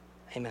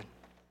 Amen.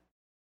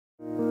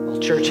 Well,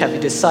 church, have you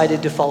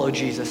decided to follow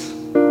Jesus?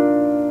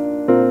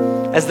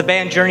 As the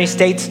band Journey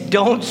states,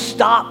 don't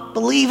stop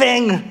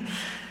believing.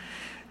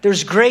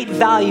 There's great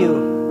value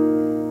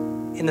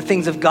in the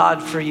things of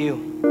God for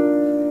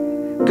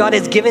you. God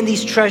has given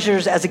these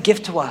treasures as a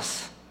gift to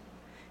us.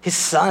 His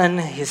Son,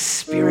 His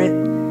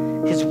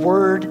Spirit, His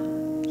Word.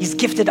 He's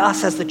gifted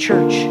us as the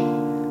church.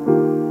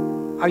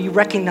 Are you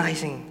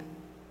recognizing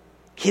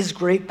his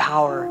great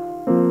power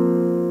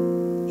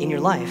in your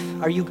life?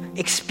 Are you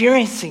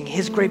experiencing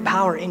his great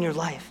power in your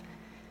life?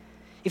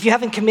 If you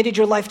haven't committed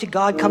your life to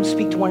God, come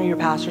speak to one of your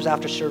pastors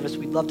after service.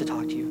 We'd love to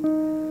talk to you.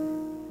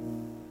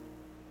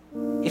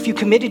 If you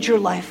committed your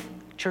life,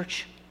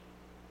 church,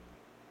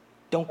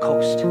 don't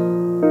coast.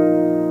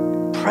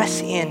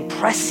 Press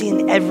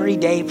in every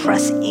day,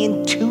 press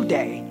in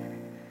today.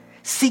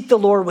 Seek the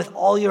Lord with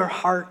all your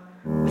heart,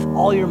 with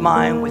all your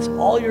mind, with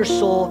all your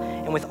soul,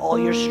 and with all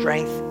your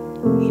strength.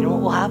 You know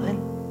what will happen?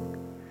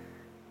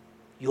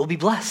 You'll be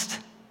blessed.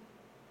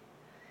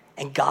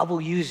 And God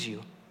will use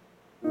you.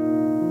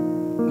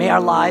 May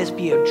our lives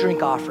be a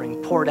drink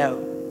offering poured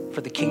out for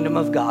the kingdom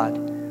of God.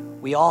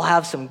 We all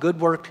have some good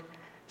work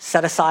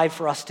set aside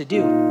for us to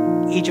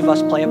do. Each of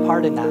us play a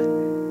part in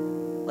that.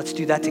 Let's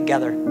do that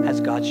together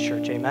as God's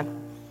church, amen?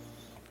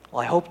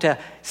 Well, I hope to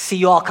see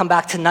you all come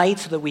back tonight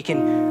so that we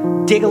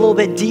can dig a little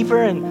bit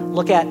deeper and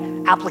look at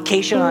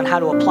application on how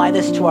to apply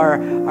this to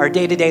our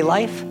day-to-day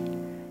life.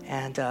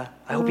 And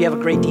I hope you have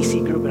a great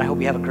DC group, and I hope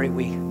you have a great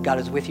week. God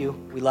is with you.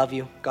 We love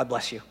you. God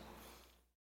bless you.